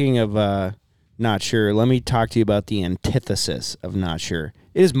 speaking of not sure, let me talk to you about the antithesis of not sure.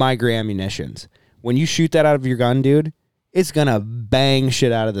 It is Migra ammunitions. When you shoot that out of your gun, dude, it's going to bang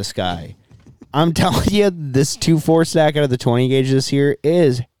shit out of the sky. I'm telling you, this 2.4 stack out of the 20 gauge this year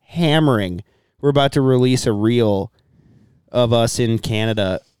is hammering. We're about to release a reel of us in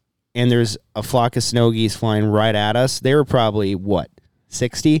Canada, and there's a flock of snow geese flying right at us. They were probably,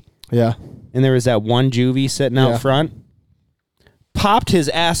 60? Yeah. And there was that one juvie sitting out front. Popped his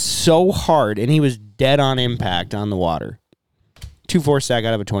ass so hard, and he was dead on impact on the water. 2.4 stack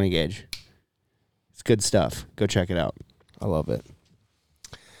out of a 20 gauge. It's good stuff. Go check it out. I love it.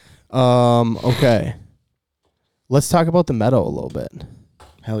 Okay. Let's talk about the meadow a little bit.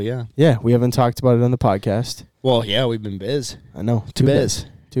 Hell yeah. Yeah, we haven't talked about it on the podcast. Well, yeah, we've been biz. I know. Too biz.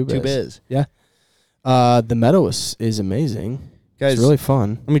 Too biz. Too biz. Yeah. The meadow is amazing. Guys, it's really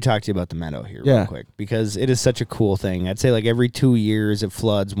fun. Let me talk to you about the meadow here real quick, because it is such a cool thing. I'd say like every 2 years it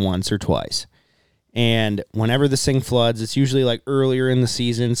floods once or twice. And whenever this thing floods, it's usually like earlier in the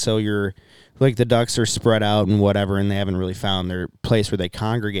season, so you're like the ducks are spread out and whatever, and they haven't really found their place where they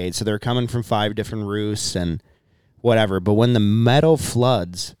congregate. So they're coming from 5 different roosts and whatever. But when the meadow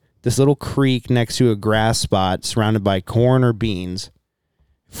floods, this little creek next to a grass spot surrounded by corn or beans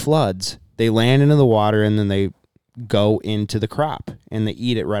floods, they land into the water and then they go into the crop and they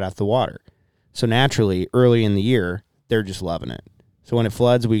eat it right off the water. So naturally, early in the year, they're just loving it. So when it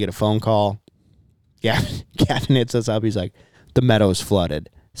floods, we get a phone call. Gavin hits us up. He's like, the meadow's flooded,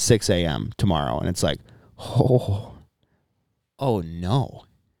 6 a.m. tomorrow. And it's like, oh no.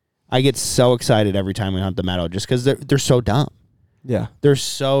 I get so excited every time we hunt the meadow just because they're so dumb. Yeah. They're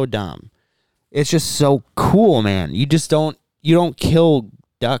so dumb. It's just so cool, man. You don't kill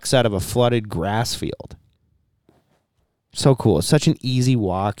ducks out of a flooded grass field. So cool. It's such an easy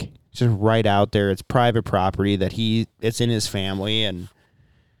walk. It's just right out there. It's private property that it's in his family. And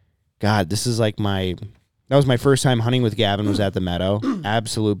God, this is like that was my first time hunting with Gavin, was at the meadow.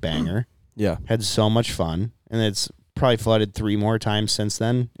 Absolute banger. Yeah. Had so much fun. And it's probably flooded 3 more times since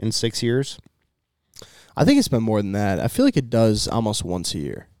then in 6 years. I think it's been more than that. I feel like it does almost once a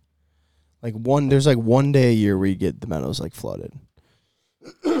year. There's like one day a year where you get the meadows like flooded.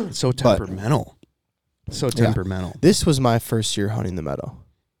 So temperamental. So temperamental. This was my first year hunting the meadow.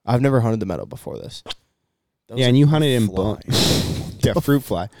 I've never hunted the meadow before this. Yeah, and you hunted in yeah, fruit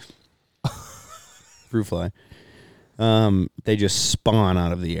fly. Fruit fly. They just spawn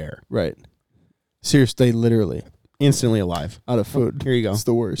out of the air. Right. Seriously, literally. Instantly alive. Out of food. Here you go. It's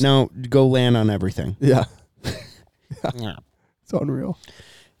the worst. Now go land on everything. Yeah. Yeah. It's unreal.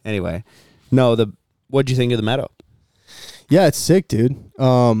 Anyway, what'd you think of the meadow? Yeah, it's sick, dude.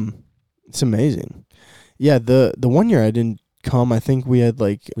 It's amazing. Yeah, the 1 year I didn't come, I think we had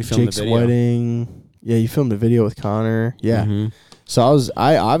like Jake's wedding. Yeah, you filmed a video with Connor. Yeah. Mm-hmm. So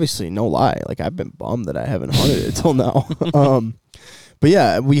I obviously, no lie, like I've been bummed that I haven't hunted it till now. But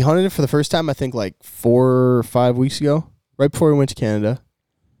yeah, we hunted it for the first time, I think like 4 or 5 weeks ago, right before we went to Canada.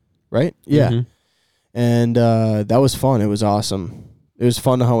 Right? Yeah. Mm-hmm. And that was fun. It was awesome. It was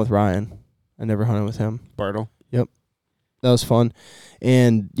fun to hunt with Ryan. I never hunted with him. Bartle. Yep. That was fun.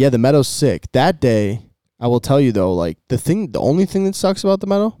 And yeah, the meadow's sick. That day, I will tell you though, like the only thing that sucks about the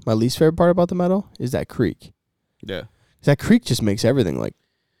meadow, my least favorite part about the meadow, is that creek. Yeah. That creek just makes everything like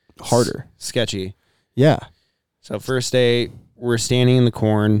harder. Sketchy. Yeah. So first day, we're standing in the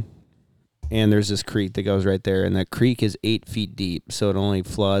corn, and there's this creek that goes right there, and that creek is 8 feet deep, so it only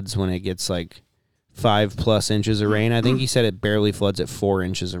floods when it gets like 5+ inches of rain. I think he said it barely floods at 4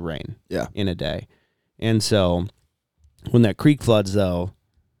 inches of rain. Yeah. In a day. And so when that creek floods, though,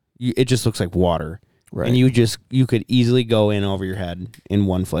 it just looks like water. Right. And you could easily go in over your head in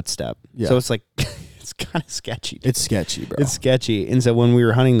 1 footstep. Yeah. So it's like, it's kind of sketchy. It's sketchy, bro. It's sketchy. And so when we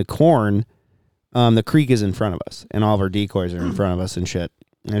were hunting the corn, the creek is in front of us, and all of our decoys are in front of us and shit.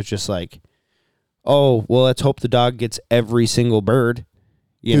 And it's just like, oh, well, let's hope the dog gets every single bird,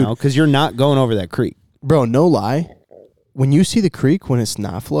 you know, because you're not going over that creek. Bro, no lie. When you see the creek when it's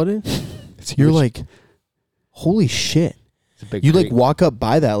not flooded, you're like, holy shit. You like walk up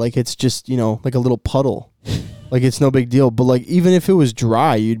by that like it's just, you know, like a little puddle. Like it's no big deal. But like even if it was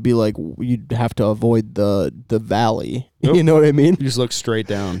dry, you'd be like, you'd have to avoid the valley. Nope. You know what I mean? You just look straight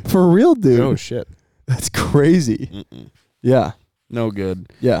down. For real, dude. Oh, shit. That's crazy. Yeah. No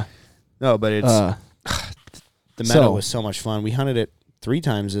good. Yeah. No, but it's the meadow was so much fun. We hunted it 3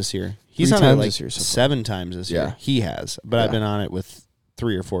 times this year. He's hunted it like 7 times this year. He has, but I've been on it with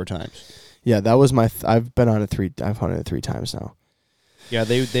 3 or 4 times. Yeah, that was my. I've been on it 3. I've hunted it 3 times now. Yeah,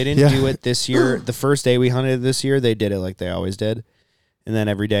 they didn't do it this year. The first day we hunted it this year, they did it like they always did, and then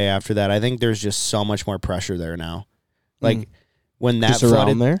every day after that, I think there's just so much more pressure there now. Like when that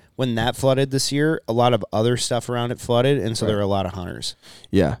flooded this year, a lot of other stuff around it flooded, and so there were a lot of hunters.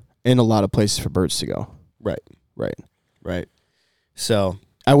 Yeah, and a lot of places for birds to go. Right. So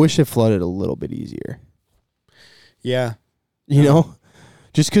I wish it flooded a little bit easier. Yeah, you know.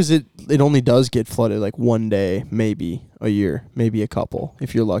 Just because it only does get flooded like one day, maybe a year, maybe a couple,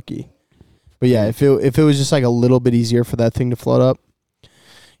 if you're lucky. But yeah, if it was just like a little bit easier for that thing to flood up,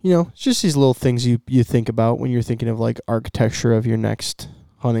 you know, it's just these little things you think about when you're thinking of like architecture of your next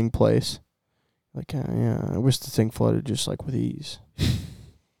hunting place. Like, yeah, I wish the thing flooded just like with ease.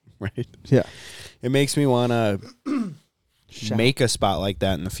 Right. Yeah. It makes me want to make a spot like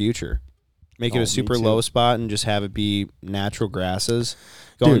that in the future. Make it a super low spot and just have it be natural grasses.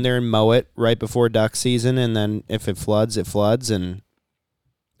 Go in there and mow it right before duck season, and then if it floods, and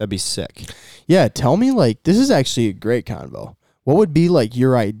that'd be sick. Yeah, tell me, like, this is actually a great convo. What would be, like,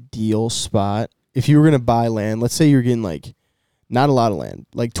 your ideal spot if you were going to buy land? Let's say you're getting, like, not a lot of land,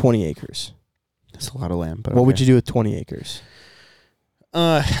 like 20 acres. That's a lot of land. But what would you do with 20 acres?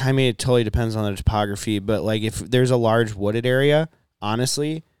 I mean, it totally depends on the topography, but, like, if there's a large wooded area,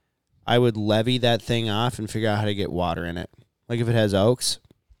 honestly, I would levee that thing off and figure out how to get water in it. Like if it has oaks,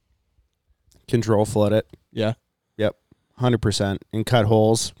 control flood it. Yeah. Yep. 100%. And cut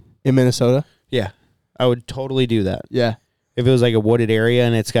holes. In Minnesota? Yeah. I would totally do that. Yeah. If it was like a wooded area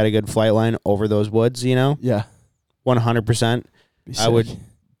and it's got a good flight line over those woods, you know? Yeah. 100%. I would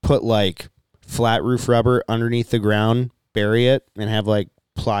put like flat roof rubber underneath the ground, bury it, and have like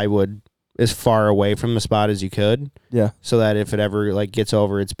plywood as far away from the spot as you could. Yeah. So that if it ever like gets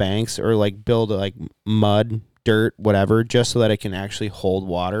over its banks, or like build like mud, dirt, whatever, just so that it can actually hold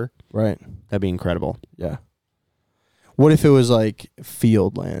water. Right. That'd be incredible. Yeah. What if it was like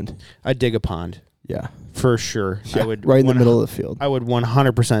field land? I'd dig a pond. Yeah. For sure. Yeah, I would right in the middle of the field. I would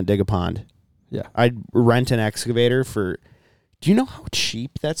 100% dig a pond. Yeah. I'd rent an excavator for. Do you know how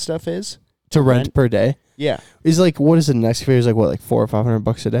cheap that stuff is? To rent per day? Yeah. Is like, what is an excavator? Is like what, like $400 or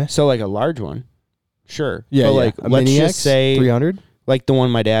 $500 a day? So like a large one. Sure. Yeah. But like let's just say 300. Like the one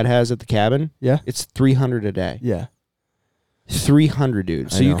my dad has at the cabin. Yeah. It's 300 a day. Yeah. 300,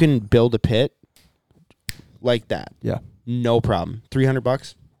 dude. So you can build a pit like that. Yeah. no problem.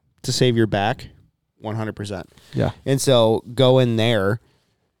 $300 to save your back, 100%. Yeah. And so go in there,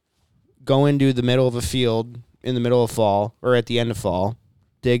 go into the middle of a field in the middle of fall or at the end of fall,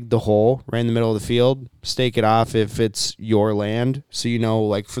 dig the hole right in the middle of the field, stake it off if it's your land. So,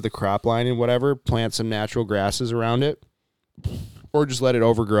 like for the crop line and whatever, plant some natural grasses around it, or just let it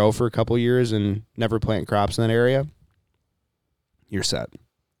overgrow for a couple years and never plant crops in that area. You're set.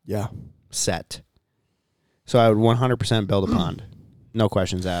 Yeah. Set. So I would 100% build a pond. No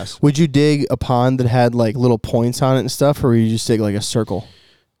questions asked. Would you dig a pond that had like little points on it and stuff, or would you just dig like a circle?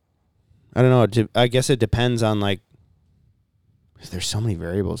 I don't know. I guess it depends on like. There's so many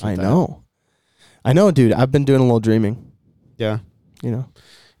variables. With I know, dude. I've been doing a little dreaming. Yeah. Yeah,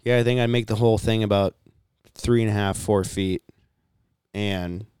 I think I'd make the whole thing about 3.5, 4 feet,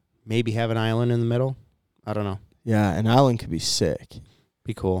 and maybe have an island in the middle. I don't know. Yeah, an island could be sick.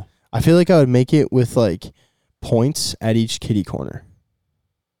 Be cool. I feel like I would make it with like points at each kitty corner.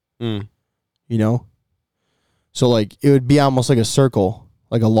 So like it would be almost like a circle,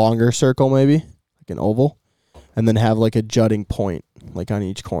 like a longer circle maybe, like an oval, and then have like a jutting point like on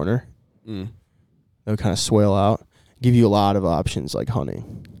each corner. That would kind of swale out, give you a lot of options like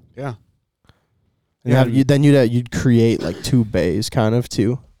hunting. Yeah. And you'd create like 2 bays kind of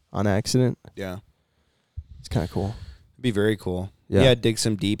too on accident. Yeah. It's kind of cool. It'd be very cool. Yeah. Yeah, dig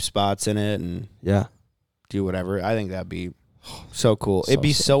some deep spots in it and do whatever. I think that'd be so cool. It'd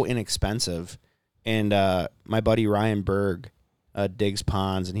be so inexpensive. And my buddy Ryan Berg digs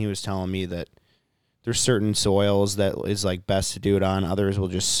ponds, and he was telling me that there's certain soils that is like best to do it on. Others will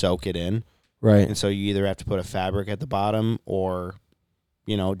just soak it in. Right. And so you either have to put a fabric at the bottom or,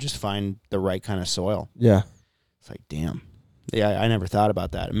 just find the right kind of soil. Yeah. It's like, damn. Yeah, I never thought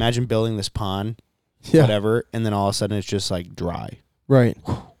about that. Imagine building this pond, Yeah. whatever, and then all of a sudden it's just like dry. Right.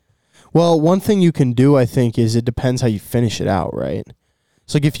 Well, one thing you can do, I think, is it depends how you finish it out, right?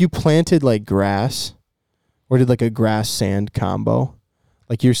 So like if you planted like grass or did like a grass sand combo,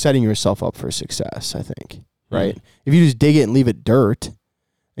 like you're setting yourself up for success, I think, right? If you just dig it and leave it dirt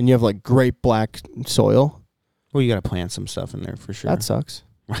and you have like great black soil, well, you got to plant some stuff in there for sure. that sucks.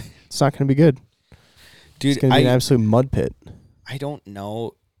 It's not going to be good. Dude, it's going to be an absolute mud pit. I don't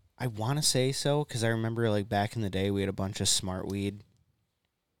know. I want to say so because I remember like back in the day we had a bunch of smartweed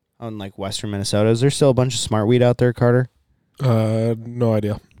on like western Minnesota. Is there still a bunch of smartweed out there, Carter? No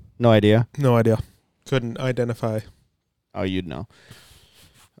idea. No idea? No idea. Couldn't identify. Oh, you'd know.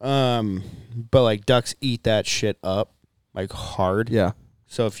 But like ducks eat that shit up like hard. Yeah.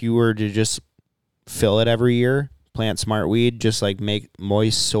 So if you were to just fill it every year, plant smartweed, just like make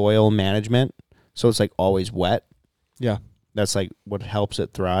moist soil management so it's like always wet. Yeah. That's like what helps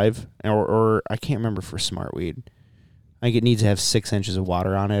it thrive. Or I can't remember for smartweed. I think it needs to have 6 inches of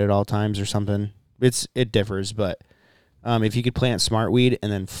water on it at all times or something. It differs, but if you could plant smartweed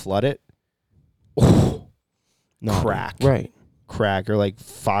and then flood it, crack. Right. Crack or like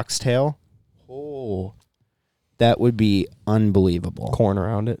foxtail. Oh, that would be unbelievable. Corn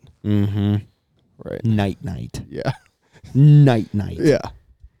around it. Mm-hmm. Right. Night. Yeah. Night. Yeah.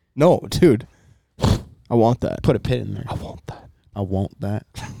 No, dude. I want that. Put a pit in there. I want that. I want that.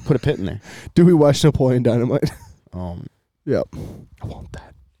 Put a pit in there. Do we watch Napoleon Dynamite? Yep. I want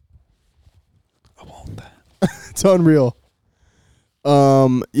that. It's unreal.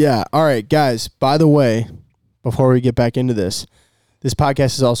 Yeah. All right, guys. By the way, before we get back into this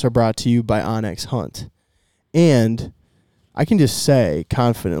podcast is also brought to you by Onyx Hunt. And I can just say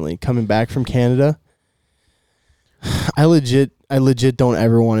confidently, coming back from Canada, I legit don't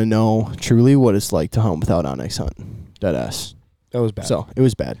ever want to know truly what it's like to hunt without Onyx Hunt. Deadass. That was bad. So it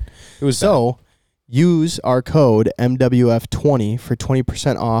was bad. So use our code MWF20 for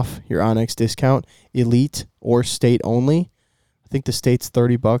 20% off your Onyx discount, elite or state only. I think the state's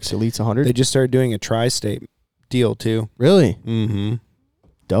 $30, elite's $100. They just started doing a tri-state deal too. Really? Mm-hmm.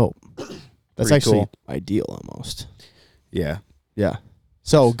 Dope. That's Pretty actually cool. ideal almost. Yeah. Yeah.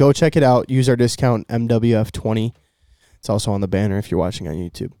 So go check it out. Use our discount MWF20. It's also on the banner if you're watching on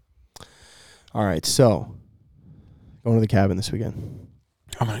YouTube. All right, so going to the cabin this weekend.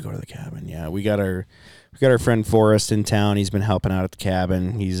 I'm gonna go to the cabin. Yeah, we got our friend Forrest in town. He's been helping out at the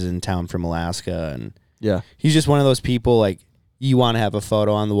cabin. He's in town from Alaska, and yeah, he's just one of those people like you want to have a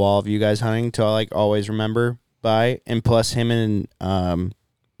photo on the wall of you guys hunting to like always remember by. And plus, him and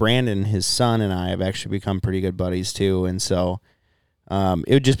Brandon, his son, and I have actually become pretty good buddies too. And so it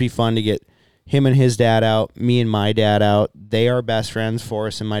would just be fun to get him and his dad out, me and my dad out. They are best friends,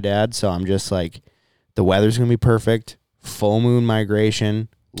 Forrest and my dad. So I'm just like, the weather's gonna be perfect. Full moon migration,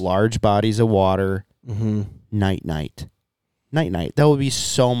 large bodies of water, night. night. That would be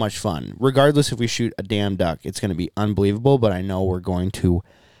so much fun. Regardless if we shoot a damn duck, it's going to be unbelievable, but I know we're going to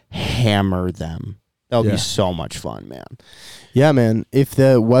hammer them. That would be so much fun, man. Yeah, man. If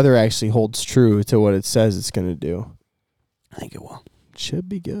the weather actually holds true to what it says it's going to do, I think it will. Should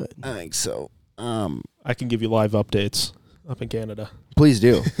be good. I think so. I can give you live updates up in Canada. Please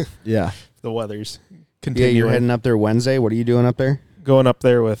do. Yeah. The weather's Yeah, continuing. you're heading up there Wednesday. What are you doing up there? Going up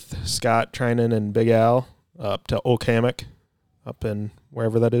there with Scott, Trinan, and Big Al up to Oak Hammock, up in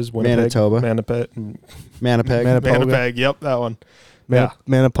wherever that is. Winnipeg, Manitoba. Manipeg. Manipeg. Yep, that one.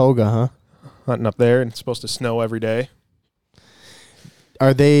 Manipoga, huh? Hunting up there, and it's supposed to snow every day.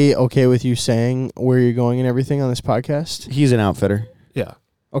 Are they okay with you saying where you're going and everything on this podcast? He's an outfitter. Yeah.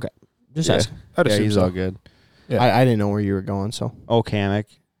 Just Yeah. ask. I'd Yeah, assume he's so. all good. Yeah. I didn't know where you were going, so. Oak Hammock.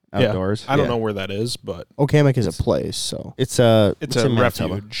 Outdoors. I don't know where that is, but Okamic is a place, so. It's a a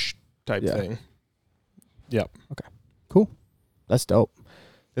Manitoba. refuge type Yeah. thing. Yep. Cool. That's dope.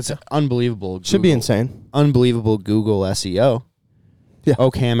 It's unbelievable. Should be Google- insane. Unbelievable Google SEO. Yeah.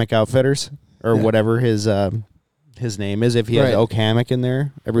 Oak Hammock Outfitters or Yeah. whatever his name is. If he has Right. Oak Hammock in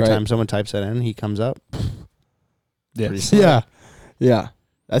there, every Right. time someone types that in, he comes up. Yeah. Pretty slick. Yeah. Yeah.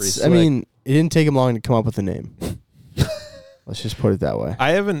 That's, Pretty I slick. mean, it didn't take him long to come up with a name. Let's just put it that way.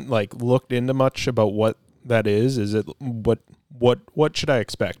 I haven't looked into much about what that is. Is it what should I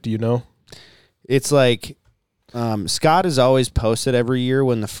expect? Do you know? It's like Scott has always posted every year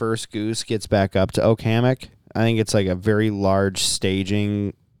when the first goose gets back up to Oak Hammock. I think it's like a very large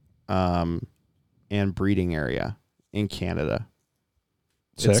staging and breeding area in Canada.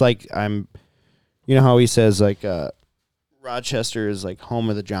 Sick. It's like you know how he says like Rochester is like home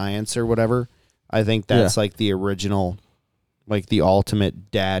of the Giants or whatever. I think that's like the original, like the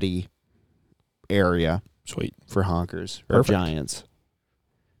ultimate daddy area Sweet. for honkers or Perfect. Giants.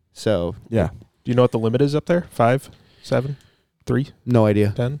 So Yeah. Do you know what the limit is up there? 5, 7, 3, no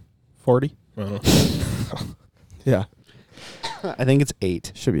idea. 10, 40? I don't know. Yeah. I think it's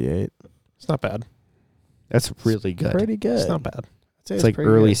 8. Should be 8. It's not bad. That's really good. Pretty good. It's not bad. I'd say It's like pretty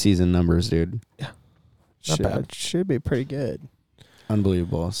early good. season numbers, dude. Not should, bad. Should be pretty good.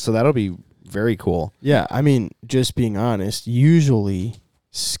 Unbelievable. So that'll be very cool. Yeah, I mean, just being honest, usually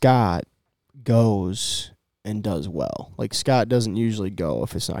Scott goes and does well. Like, Scott doesn't usually go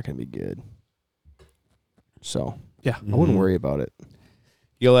if it's not going to be good. So, Yeah. I wouldn't worry about it.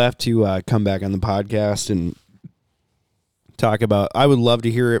 You'll have to come back on the podcast and talk about. I would love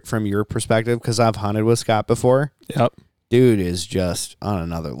to hear it from your perspective because I've hunted with Scott before. Yep. Dude is just on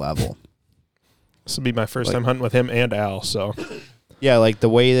another level. This will be my first time hunting with him and Al, so Yeah, like the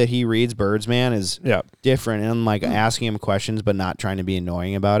way that he reads birds, man, is yeah. different. And like asking him questions, but not trying to be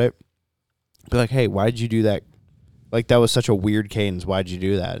annoying about it. Be like, hey, why'd you do that? Like, that was such a weird cadence. Why'd you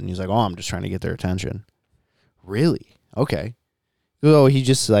do that? And he's like, oh, I'm just trying to get their attention. Really? Okay. So he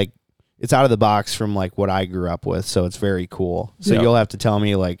just like, it's out of the box from like what I grew up with. So it's very cool. So Yeah. you'll have to tell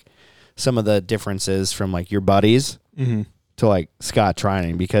me like some of the differences from like your buddies Mm-hmm. to like Scott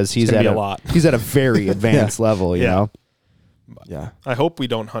Trining because he's gonna at be a lot. He's at a very advanced level, you Yeah. know? Yeah. I hope we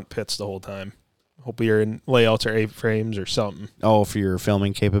don't hunt pits the whole time. Hope we are in layouts or A-frames or something. Oh, for your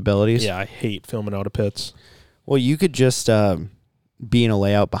filming capabilities? Yeah, I hate filming out of pits. Well, you could just be in a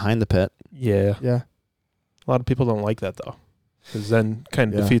layout behind the pit. Yeah. Yeah. A lot of people don't like that, though, because then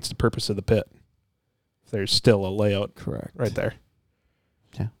kind of Yeah. defeats the purpose of the pit. If there's still a layout Correct. right there.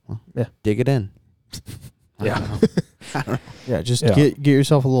 Yeah. Well, Yeah. dig it in. I Yeah. don't know. Yeah, just Yeah. get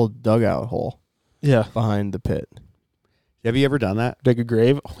yourself a little dugout hole Yeah. behind the pit. Have you ever done that? Dig a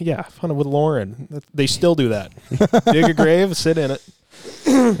grave. Oh, yeah, I've hunted with Lauren. They still do that. Dig a grave, sit in it.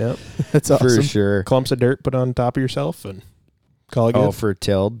 Yep. That's awesome. For sure. Clumps of dirt put on top of yourself and call it good. Oh, for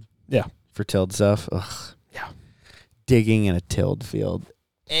tilled? Yeah. For tilled stuff? Ugh. Yeah. Digging in a tilled field.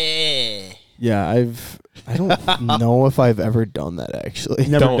 Yeah, I don't know if I've ever done that actually.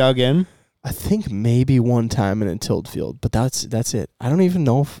 Never Don't. dug in? I think maybe one time in a tilled field, but that's it. I don't even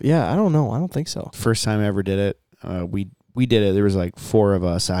know if I don't know. I don't think so. First time I ever did it, we did it. There was like 4 of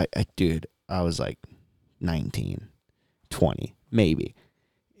us. I was like 19, 20, maybe.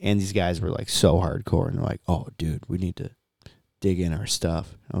 And these guys were like so hardcore. And they're like, oh, dude, we need to dig in our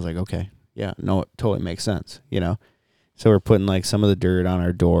stuff. I was like, okay. Yeah, no, it totally makes sense, you know? So we're putting like some of the dirt on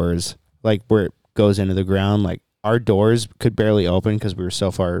our doors, like where it goes into the ground. Like our doors could barely open because we were so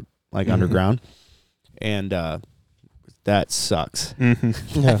far like underground. And that sucks.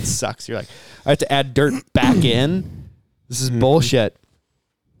 Mm-hmm. Yeah. That sucks. You're like, I have to add dirt back in. This is bullshit.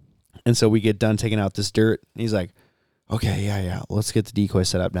 And so we get done taking out this dirt. And he's like, okay, yeah, let's get the decoy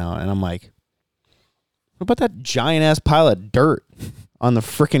set up now. And I'm like, what about that giant ass pile of dirt on the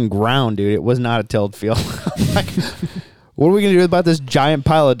freaking ground, dude? It was not a tilled field. I'm like, what are we going to do about this giant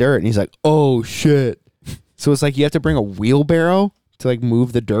pile of dirt? And he's like, oh, shit. So it's like you have to bring a wheelbarrow to like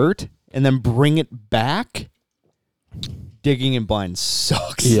move the dirt and then bring it back. Digging in blinds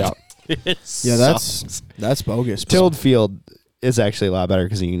sucks. Yeah. It Yeah, sucks. that's bogus. Tilled field is actually a lot better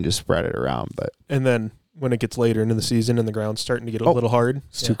because you can just spread it around. But And then when it gets later into the season and the ground's starting to get a little hard,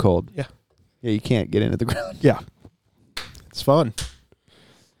 it's too cold. Yeah. Yeah, you can't get into the ground. Yeah. It's fun.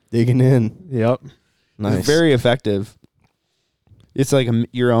 Digging in. Yep. Nice. It's very effective. It's like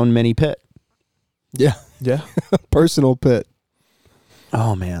your own mini pit. Yeah. Yeah. Personal pit.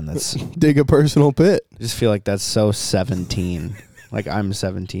 Oh, man, that's... Dig a personal pit. I just feel like that's so 17. Like I'm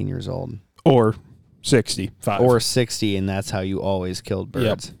 17 years old. Or 65. Or 60, and that's how you always killed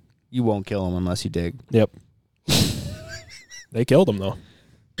birds. Yep. You won't kill them unless you dig. Yep. They killed him, though.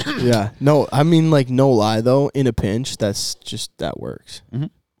 Yeah. No, I mean, like, no lie, though. In a pinch, that works. Mm-hmm.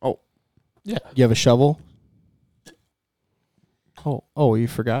 Oh. Yeah. You have a shovel? Oh, you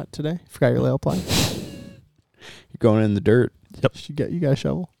forgot today? Forgot your layout plan? You're going in the dirt. Yep. You got a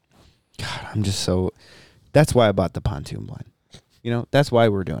shovel? God, I'm just so... That's why I bought the pontoon blind. You know, that's why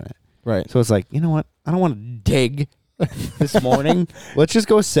we're doing it. Right. So it's like, you know what? I don't want to dig this morning. Let's just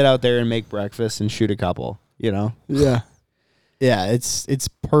go sit out there and make breakfast and shoot a couple, you know? Yeah. Yeah, it's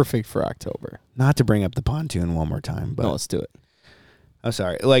perfect for October. Not to bring up the pontoon one more time, but... No, let's do it. I'm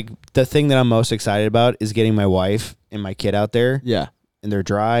sorry. Like, the thing that I'm most excited about is getting my wife and my kid out there. Yeah. And they're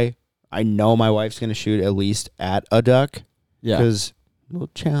dry. I know my wife's going to shoot at least at a duck. Yeah. Because a little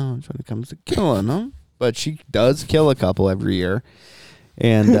challenge when it comes to killing them. But she does kill a couple every year.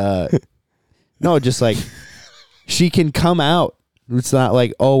 And, no, just like, she can come out. It's not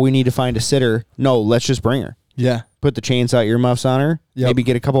like, oh, we need to find a sitter. No, let's just bring her. Yeah. Put the chainsaw earmuffs on her. Yep. Maybe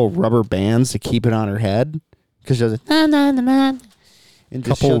get a couple of rubber bands to keep it on her head. Because she does it. And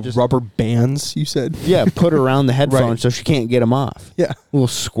just, Couple she'll just, rubber bands, you said? yeah, put her around the headphones Right. so she can't get them off. Yeah. Little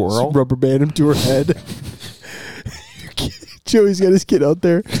squirrel. Just rubber band him to her head. Joey's got his kid out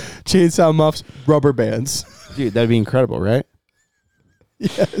there. Chainsaw muffs, rubber bands. Dude, that'd be incredible, right?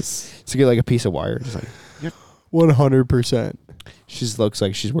 Yes. To get like a piece of wire. Just like 100%. she looks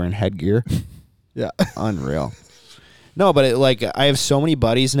like she's wearing headgear. Yeah. Unreal. No, but I have so many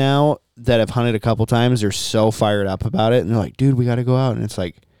buddies now that have hunted a couple times. They're so fired up about it. And they're like, dude, we got to go out. And it's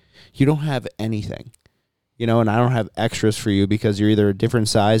like, you don't have anything, you know, and I don't have extras for you because you're either a different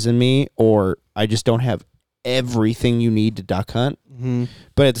size than me or I just don't have everything you need to duck hunt. Mm-hmm.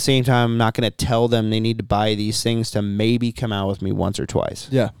 But at the same time, I'm not going to tell them they need to buy these things to maybe come out with me once or twice.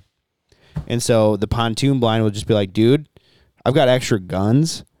 Yeah. And so the pontoon blind will just be like, dude, I've got extra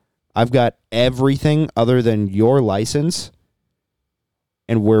guns. I've got everything other than your license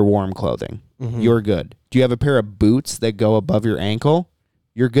and wear warm clothing. Mm-hmm. You're good. Do you have a pair of boots that go above your ankle?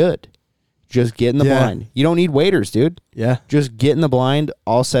 You're good. Just get in the blind. You don't need waiters, dude. Yeah. Just get in the blind.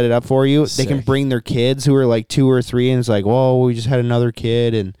 I'll set it up for you. Sick. They can bring their kids who are like 2 or 3 and it's like, whoa, we just had another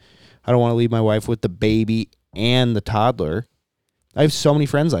kid and I don't want to leave my wife with the baby and the toddler. I have so many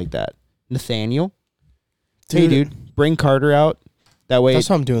friends like that. Nathaniel. Hey, dude, bring Carter out. That way, That's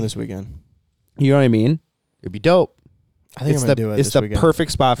what I'm doing this weekend. you know what I mean? It'd be dope. I think I'm going to do it It's this the weekend.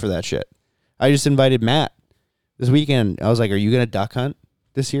 perfect spot for that shit. I just invited Matt this weekend. I was like, are you going to duck hunt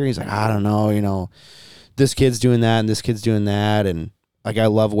this year? He's like, I don't know. You know, this kid's doing that and this kid's doing that. And like, I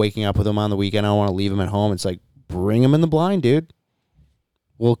love waking up with him on the weekend. I don't want to leave him at home. It's like, bring him in the blind, dude.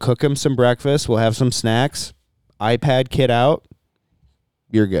 We'll cook him some breakfast. We'll have some snacks. iPad kid out.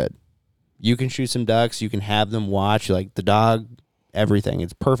 You're good. You can shoot some ducks. You can have them watch like the dog, everything.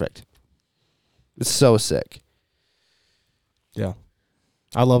 It's perfect. It's so sick. Yeah.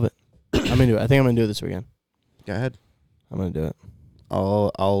 I love it. I'm going to do it. I think I'm going to do it this weekend. Go ahead. I'm going to do it.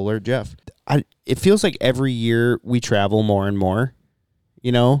 I'll alert Jeff. It feels like every year we travel more and more,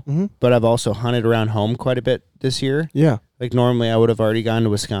 you know, Mm-hmm. but I've also hunted around home quite a bit this year. Yeah. Like normally I would have already gone to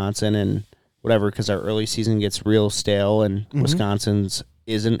Wisconsin and whatever because our early season gets real stale and Wisconsin's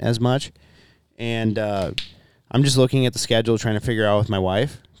isn't as much. And I'm just looking at the schedule trying to figure out with my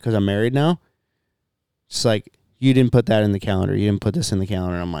wife because I'm married now. It's like, you didn't put that in the calendar. You didn't put this in the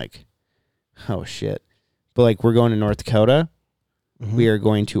calendar. I'm like, oh, shit. But, like, we're going to North Dakota. Mm-hmm. We are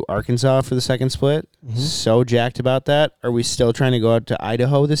going to Arkansas for the second split. Mhm. So jacked about that. Are we still trying to go out to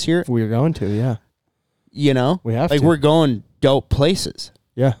Idaho this year? We're going to, yeah. You know? We have like, to. we're going dope places.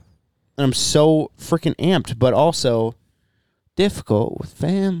 Yeah. And I'm so freaking amped, but also difficult with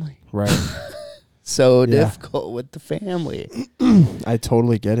family. Right. So Yeah. difficult with the family. I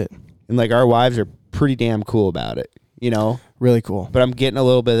totally get it. And, like, our wives are pretty damn cool about it, you know? Really cool. But I'm getting a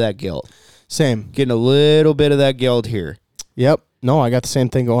little bit of that guilt. Same. Getting a little bit of that guilt here. Yep. No, I got the same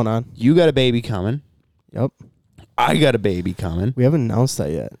thing going on. You got a baby coming. Yep. I got a baby coming. We haven't announced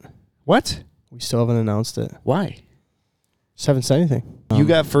that yet. What? We still haven't announced it. Why? Just haven't said anything. You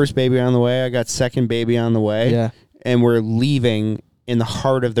got first baby on the way. I got second baby on the way. Yeah. And we're leaving in the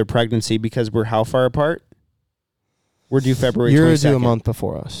heart of their pregnancy because we're how far apart? We're due February 22nd. You're due a month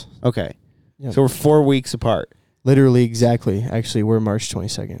before us. Okay. Yep. So we're 4 weeks apart. Literally, exactly. Actually, we're March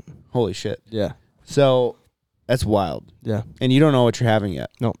 22nd. Holy shit. Yeah. So that's wild. Yeah. And you don't know what you're having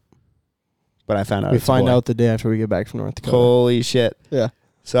yet. Nope. But I found out. We it's find a boy. out the day after we get back from North Dakota. Holy shit. Yeah.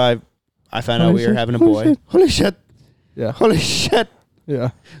 So I found out Holy we were shit. having a Holy boy. shit. Holy shit. Yeah. Holy shit. Yeah.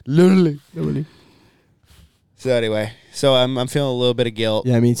 Literally. Literally. So anyway, so I'm feeling a little bit of guilt.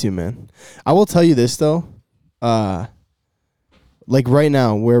 Yeah, me too, man. I will tell you this though. Like right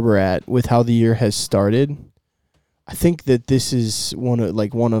now, where we're at with how the year has started, I think that this is one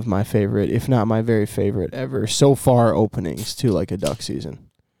of my favorite, if not my very favorite ever so far openings to like a duck season.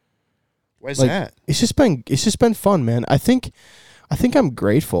 Why's Like, that? It's just been fun, man. I think I'm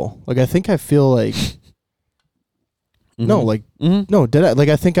grateful. Like I think I feel like no, like no, did I like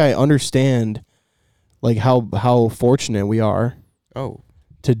I think I understand like how fortunate we are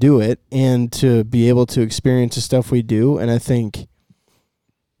to do it and to be able to experience the stuff we do. And I think,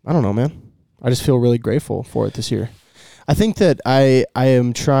 I don't know, man. I just feel really grateful for it this year. I think that I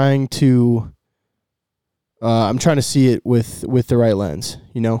am trying to I'm trying to see it with the right lens,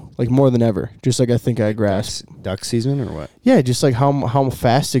 you know, like more than ever. Just like I think I grasp duck season or what? Yeah, just like how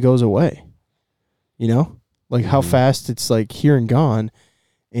fast it goes away. You know? Like how fast it's like here and gone,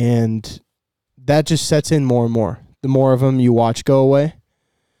 and that just sets in more and more. The more of them you watch go away,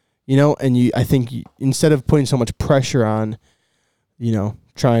 you know, and I think instead of putting so much pressure on, you know,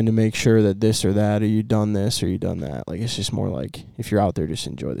 trying to make sure that this or that, or you done this or you done that, like it's just more like if you're out there, just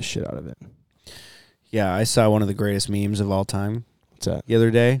enjoy the shit out of it. Yeah, I saw one of the greatest memes of all time. What's that? The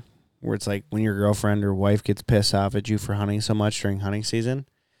other day, where it's like when your girlfriend or wife gets pissed off at you for hunting so much during hunting season,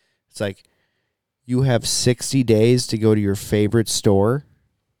 it's like, you have 60 days to go to your favorite store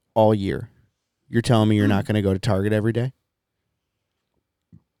all year. You're telling me you're not going to go to Target every day?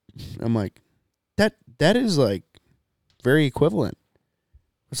 I'm like, that is like very equivalent.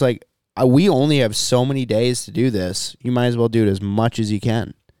 It's like, we only have so many days to do this. You might as well do it as much as you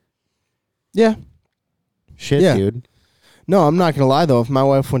can. Yeah. Shit, Yeah. dude. No, I'm not going to lie, though. If my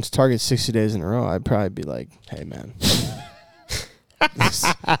wife went to Target 60 days in a row, I'd probably be like, hey, man.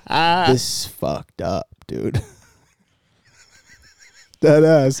 This fucked up, dude. That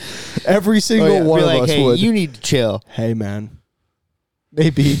ass. Every single one Be of like, us hey, would. you need to chill. Hey, man.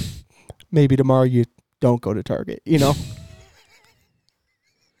 Maybe tomorrow you don't go to Target, you know?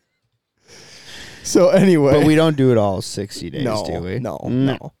 So anyway. But we don't do it all 60 days, no, do we?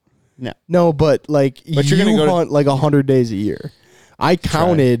 No. No, but like But you're gonna you go to- hunt like 100 days a year. I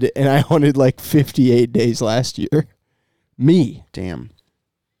counted and I hunted like 58 days last year. Me. Damn.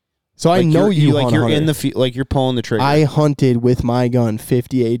 So I know you like hunt you're 100. in the like you're pulling the trigger. I hunted with my gun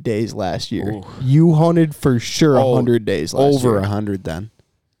 58 days last year. Ooh. You hunted for sure 100 days last over year. 100 then.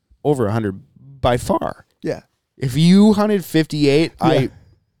 Over 100 by far. Yeah. If you hunted 58, I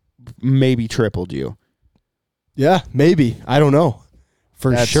maybe tripled you. Yeah, maybe. I don't know. For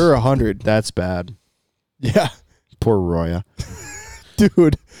That's- sure 100. That's bad. Yeah. Poor Roya.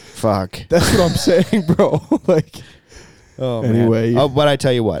 Dude, Fuck. that's what I'm saying, bro. Like Oh, Anyway. man. Oh, but I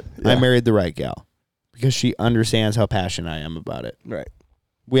tell you what, I Yeah. married the right gal because she understands how passionate I am about it. right.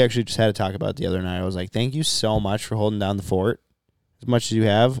 We actually just had to talk about it the other night. I was like, thank you so much for holding down the fort as much as you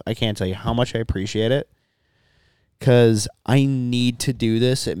have. I can't tell you how much I appreciate it because I need to do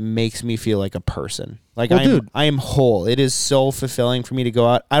this. It makes me feel like a person. Like Well, I am whole. It is so fulfilling for me to go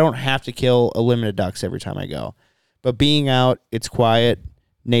out. I don't have to kill a limit of ducks every time I go. But being out, it's quiet,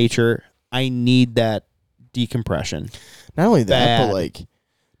 nature. I need that decompression. Not only that, Bad. but like,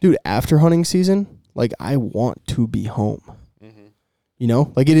 dude, after hunting season, like I want to be home. You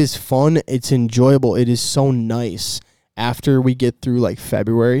know, like it is fun. It's enjoyable. It is so nice after we get through like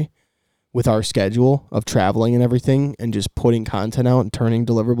February with our schedule of traveling and everything and just putting content out and turning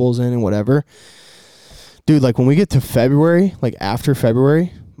deliverables in and whatever. Dude, like when we get to February, like after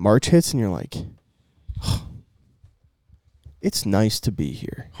February, March hits and you're like, it's nice to be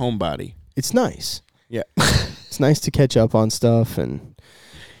here. Homebody. It's nice. Yeah. It's nice to catch up on stuff and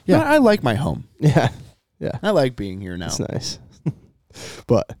Yeah. Yeah. I like my home. yeah. I like being here now. It's nice.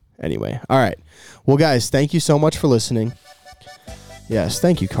 But anyway, all right. Well, guys, thank you so much for listening. Yes,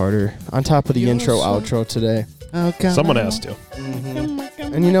 thank you, Carter. On top of the intro, outro today. Someone has to.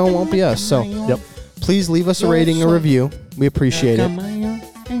 And you know, it won't be us. So, please leave us a rating or review. We appreciate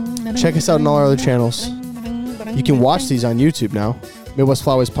it. Check us out on all our other channels. You can watch these on YouTube now. Midwest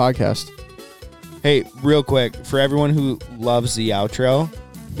Flyways Podcast. Hey, real quick, for everyone who loves the outro,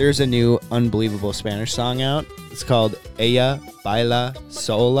 there's a new unbelievable Spanish song out. It's called Ella Baila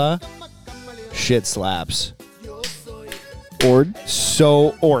Sola. Shit slaps. Ord.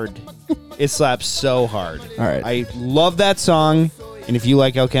 It slaps so hard. All right. I love that song, and if you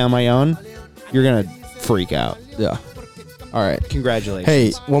like El Camayon, you're going to freak out. Yeah. All right. Congratulations.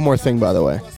 Hey, one more thing, by the way.